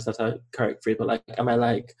baiting? That's not a correct phrase, but like, am I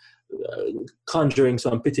like conjuring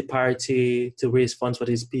some pity party to raise funds for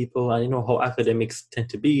these people? And you know how academics tend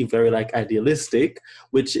to be very like idealistic,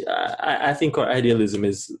 which I think our idealism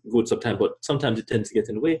is good sometimes, but sometimes it tends to get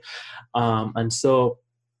in the way. And so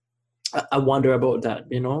I wonder about that,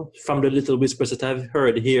 you know, from the little whispers that I've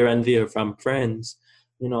heard here and there from friends.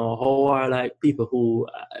 You know, how are like people who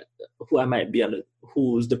I might be under,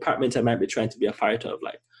 whose department I might be trying to be a part of,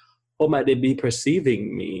 like how might they be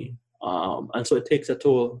perceiving me? And so it takes a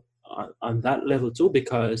toll on that level too,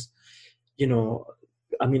 because, you know,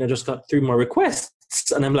 I mean, I just got 3 more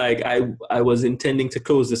requests, and I'm like, I was intending to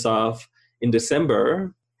close this off in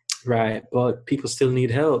December, right? But people still need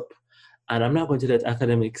help, and I'm not going to let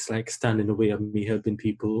academics like stand in the way of me helping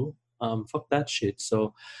people. Fuck that shit.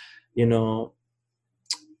 So, you know,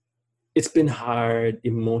 it's been hard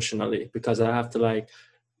emotionally because I have to like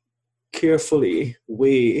carefully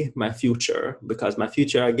weigh my future, because my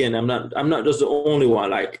future, again, I'm not just the only one.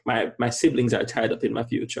 Like my siblings are tied up in my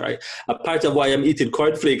future. A part of why I'm eating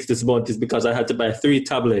cornflakes this month is because I had to buy 3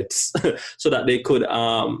 tablets so that they could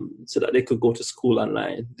go to school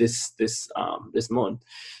online this month.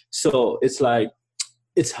 So it's like,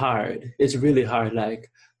 it's hard. It's really hard,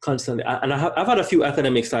 like constantly. And I've had a few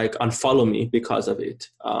academics like unfollow me because of it.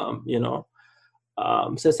 You know.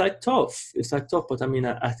 So it's like tough, but I mean,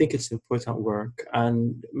 I think it's important work.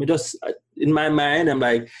 And I mean, just in my mind, I'm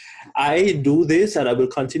like, I do this and I will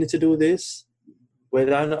continue to do this,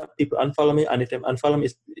 whether or not people unfollow me. And if they unfollow me,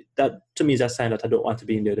 that to me is a sign that I don't want to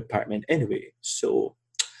be in their department anyway. So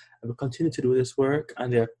I will continue to do this work.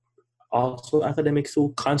 And there are also academics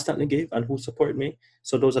who constantly give and who support me.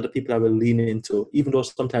 So those are the people I will lean into, even though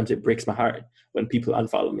sometimes it breaks my heart when people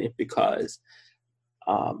unfollow me, because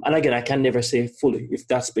and again, I can never say fully if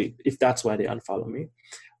that's why they unfollow me,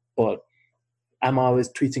 but I'm always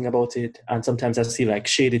tweeting about it. And sometimes I see like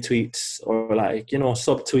shady tweets or like, you know,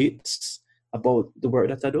 sub tweets about the work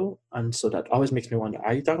that I do. And so that always makes me wonder,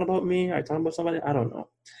 are you talking about me? Are you talking about somebody? I don't know.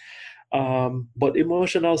 But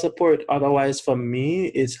emotional support otherwise for me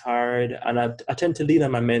is hard. And I tend to lean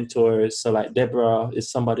on my mentors. So like Deborah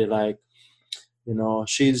is somebody like, you know,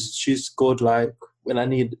 she's good like when I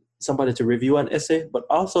need somebody to review an essay, but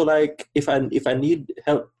also like if I need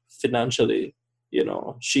help financially, you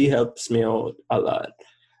know, she helps me out a lot.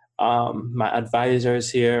 My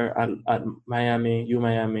advisors here at Miami,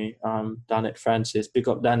 UMiami, Danette Francis, big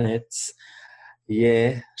up Danette.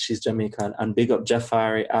 Yeah, she's Jamaican. And big up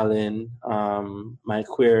Jafari Allen, my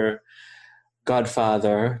queer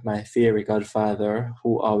godfather, my fairy godfather,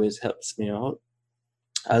 who always helps me out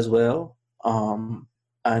as well.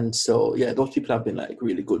 And so, yeah, those people have been like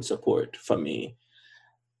really good support for me.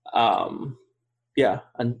 Yeah.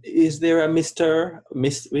 And is there a Mr.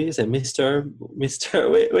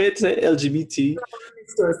 LGBT?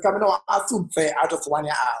 Mr. Coming on, I just want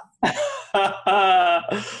to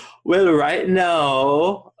have. Well, right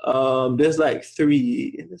now, there's like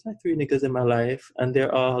three niggas in my life, and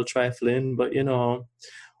they're all trifling, but you know,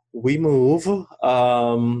 we move.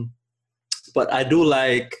 But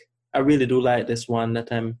I really do like this one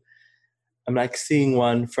that I'm like seeing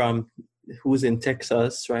one from who's in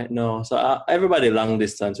Texas right now. So everybody long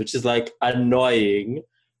distance, which is like annoying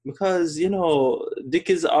because, you know, dick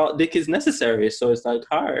is necessary. So it's like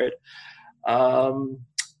hard.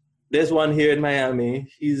 There's one here in Miami.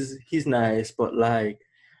 He's nice, but like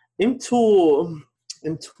him too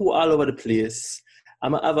all over the place. I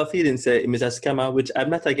have a feeling say he's a scammer, which I'm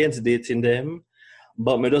not against dating them.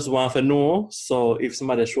 But me just want to know, so if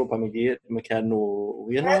somebody show up at my gate, I can know,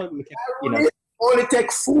 you know. Only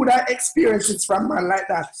take food and experiences from man like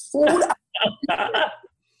that. Food.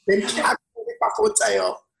 They can't back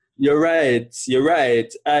out. You're right.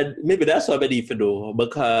 And maybe that's what I need to do,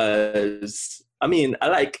 because I mean, I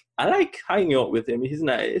like hanging out with him. He's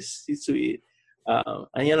nice. He's sweet.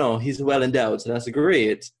 And he's well endowed, so that's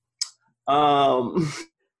great. And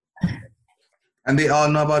they all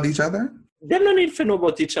know about each other? They don't need to know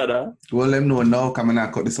about each other. Well, let them know now, coming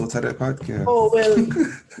out cut this out of the podcast. Oh, well.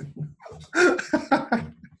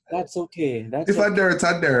 That's okay. If I dirt,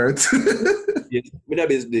 I dirt. Yes, with that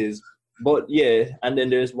business. But yeah, and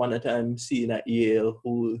then there's one that I'm seeing at Yale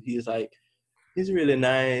who he's really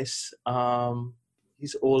nice.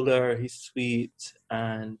 He's older, he's sweet,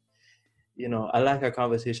 and I like our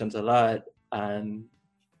conversations a lot. And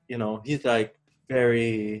he's like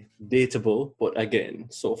very dateable, but again,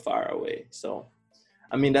 so far away. So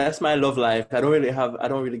I mean, that's my love life. I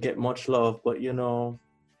don't really get much love, but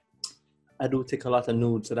I do take a lot of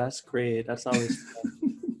nudes, so that's great. That's always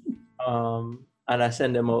fun. And I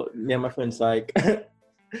send them out. Me and my friends are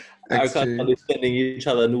constantly sending each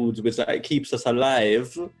other nudes, which keeps us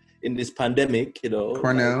alive in this pandemic.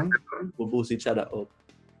 Cornell, we'll boost each other up.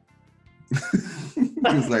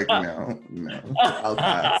 He's like, no, I'll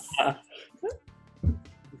pass.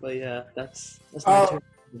 But yeah, that's my turn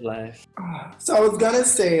of life. So I was gonna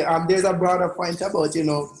say, there's a broader point about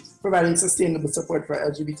providing sustainable support for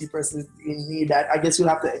LGBT persons in need that I guess we'll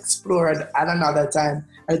have to explore at another time.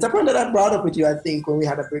 And it's a point that I brought up with you, I think, when we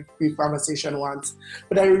had a brief conversation once.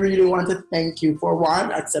 But I really want to thank you for,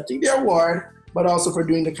 one, accepting the award, but also for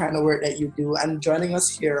doing the kind of work that you do and joining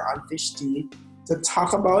us here on Fish Tea to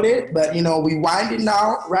talk about it. But, we wind it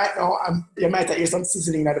now. Right now, you might hear some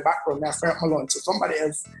sizzling in the background. That's Frank Malone. So somebody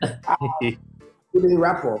else really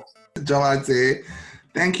wrap up. Javante,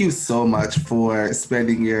 thank you so much for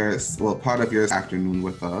spending part of your afternoon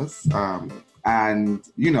with us, and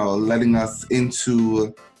letting us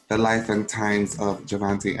into the life and times of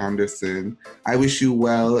Javante Anderson. I wish you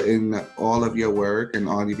well in all of your work and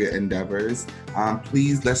all of your endeavors.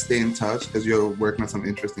 Please, let's stay in touch, because you're working on some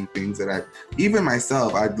interesting things that even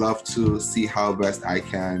myself, I'd love to see how best I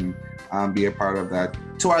can be a part of that.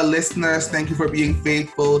 To our listeners, thank you for being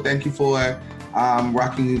faithful. Thank you for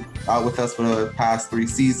rocking out with us for the past 3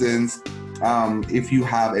 seasons. If you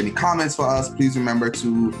have any comments for us, please remember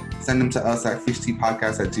to send them to us at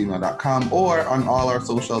fishteapodcast@gmail.com or on all our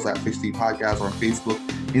socials at Fish Tea Podcast on Facebook,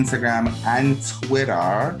 Instagram, and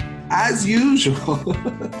Twitter. As usual,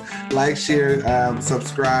 like, share,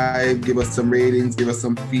 subscribe, give us some ratings, give us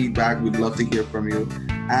some feedback. We'd love to hear from you.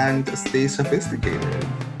 And stay sophisticated.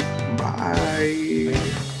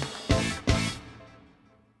 Bye.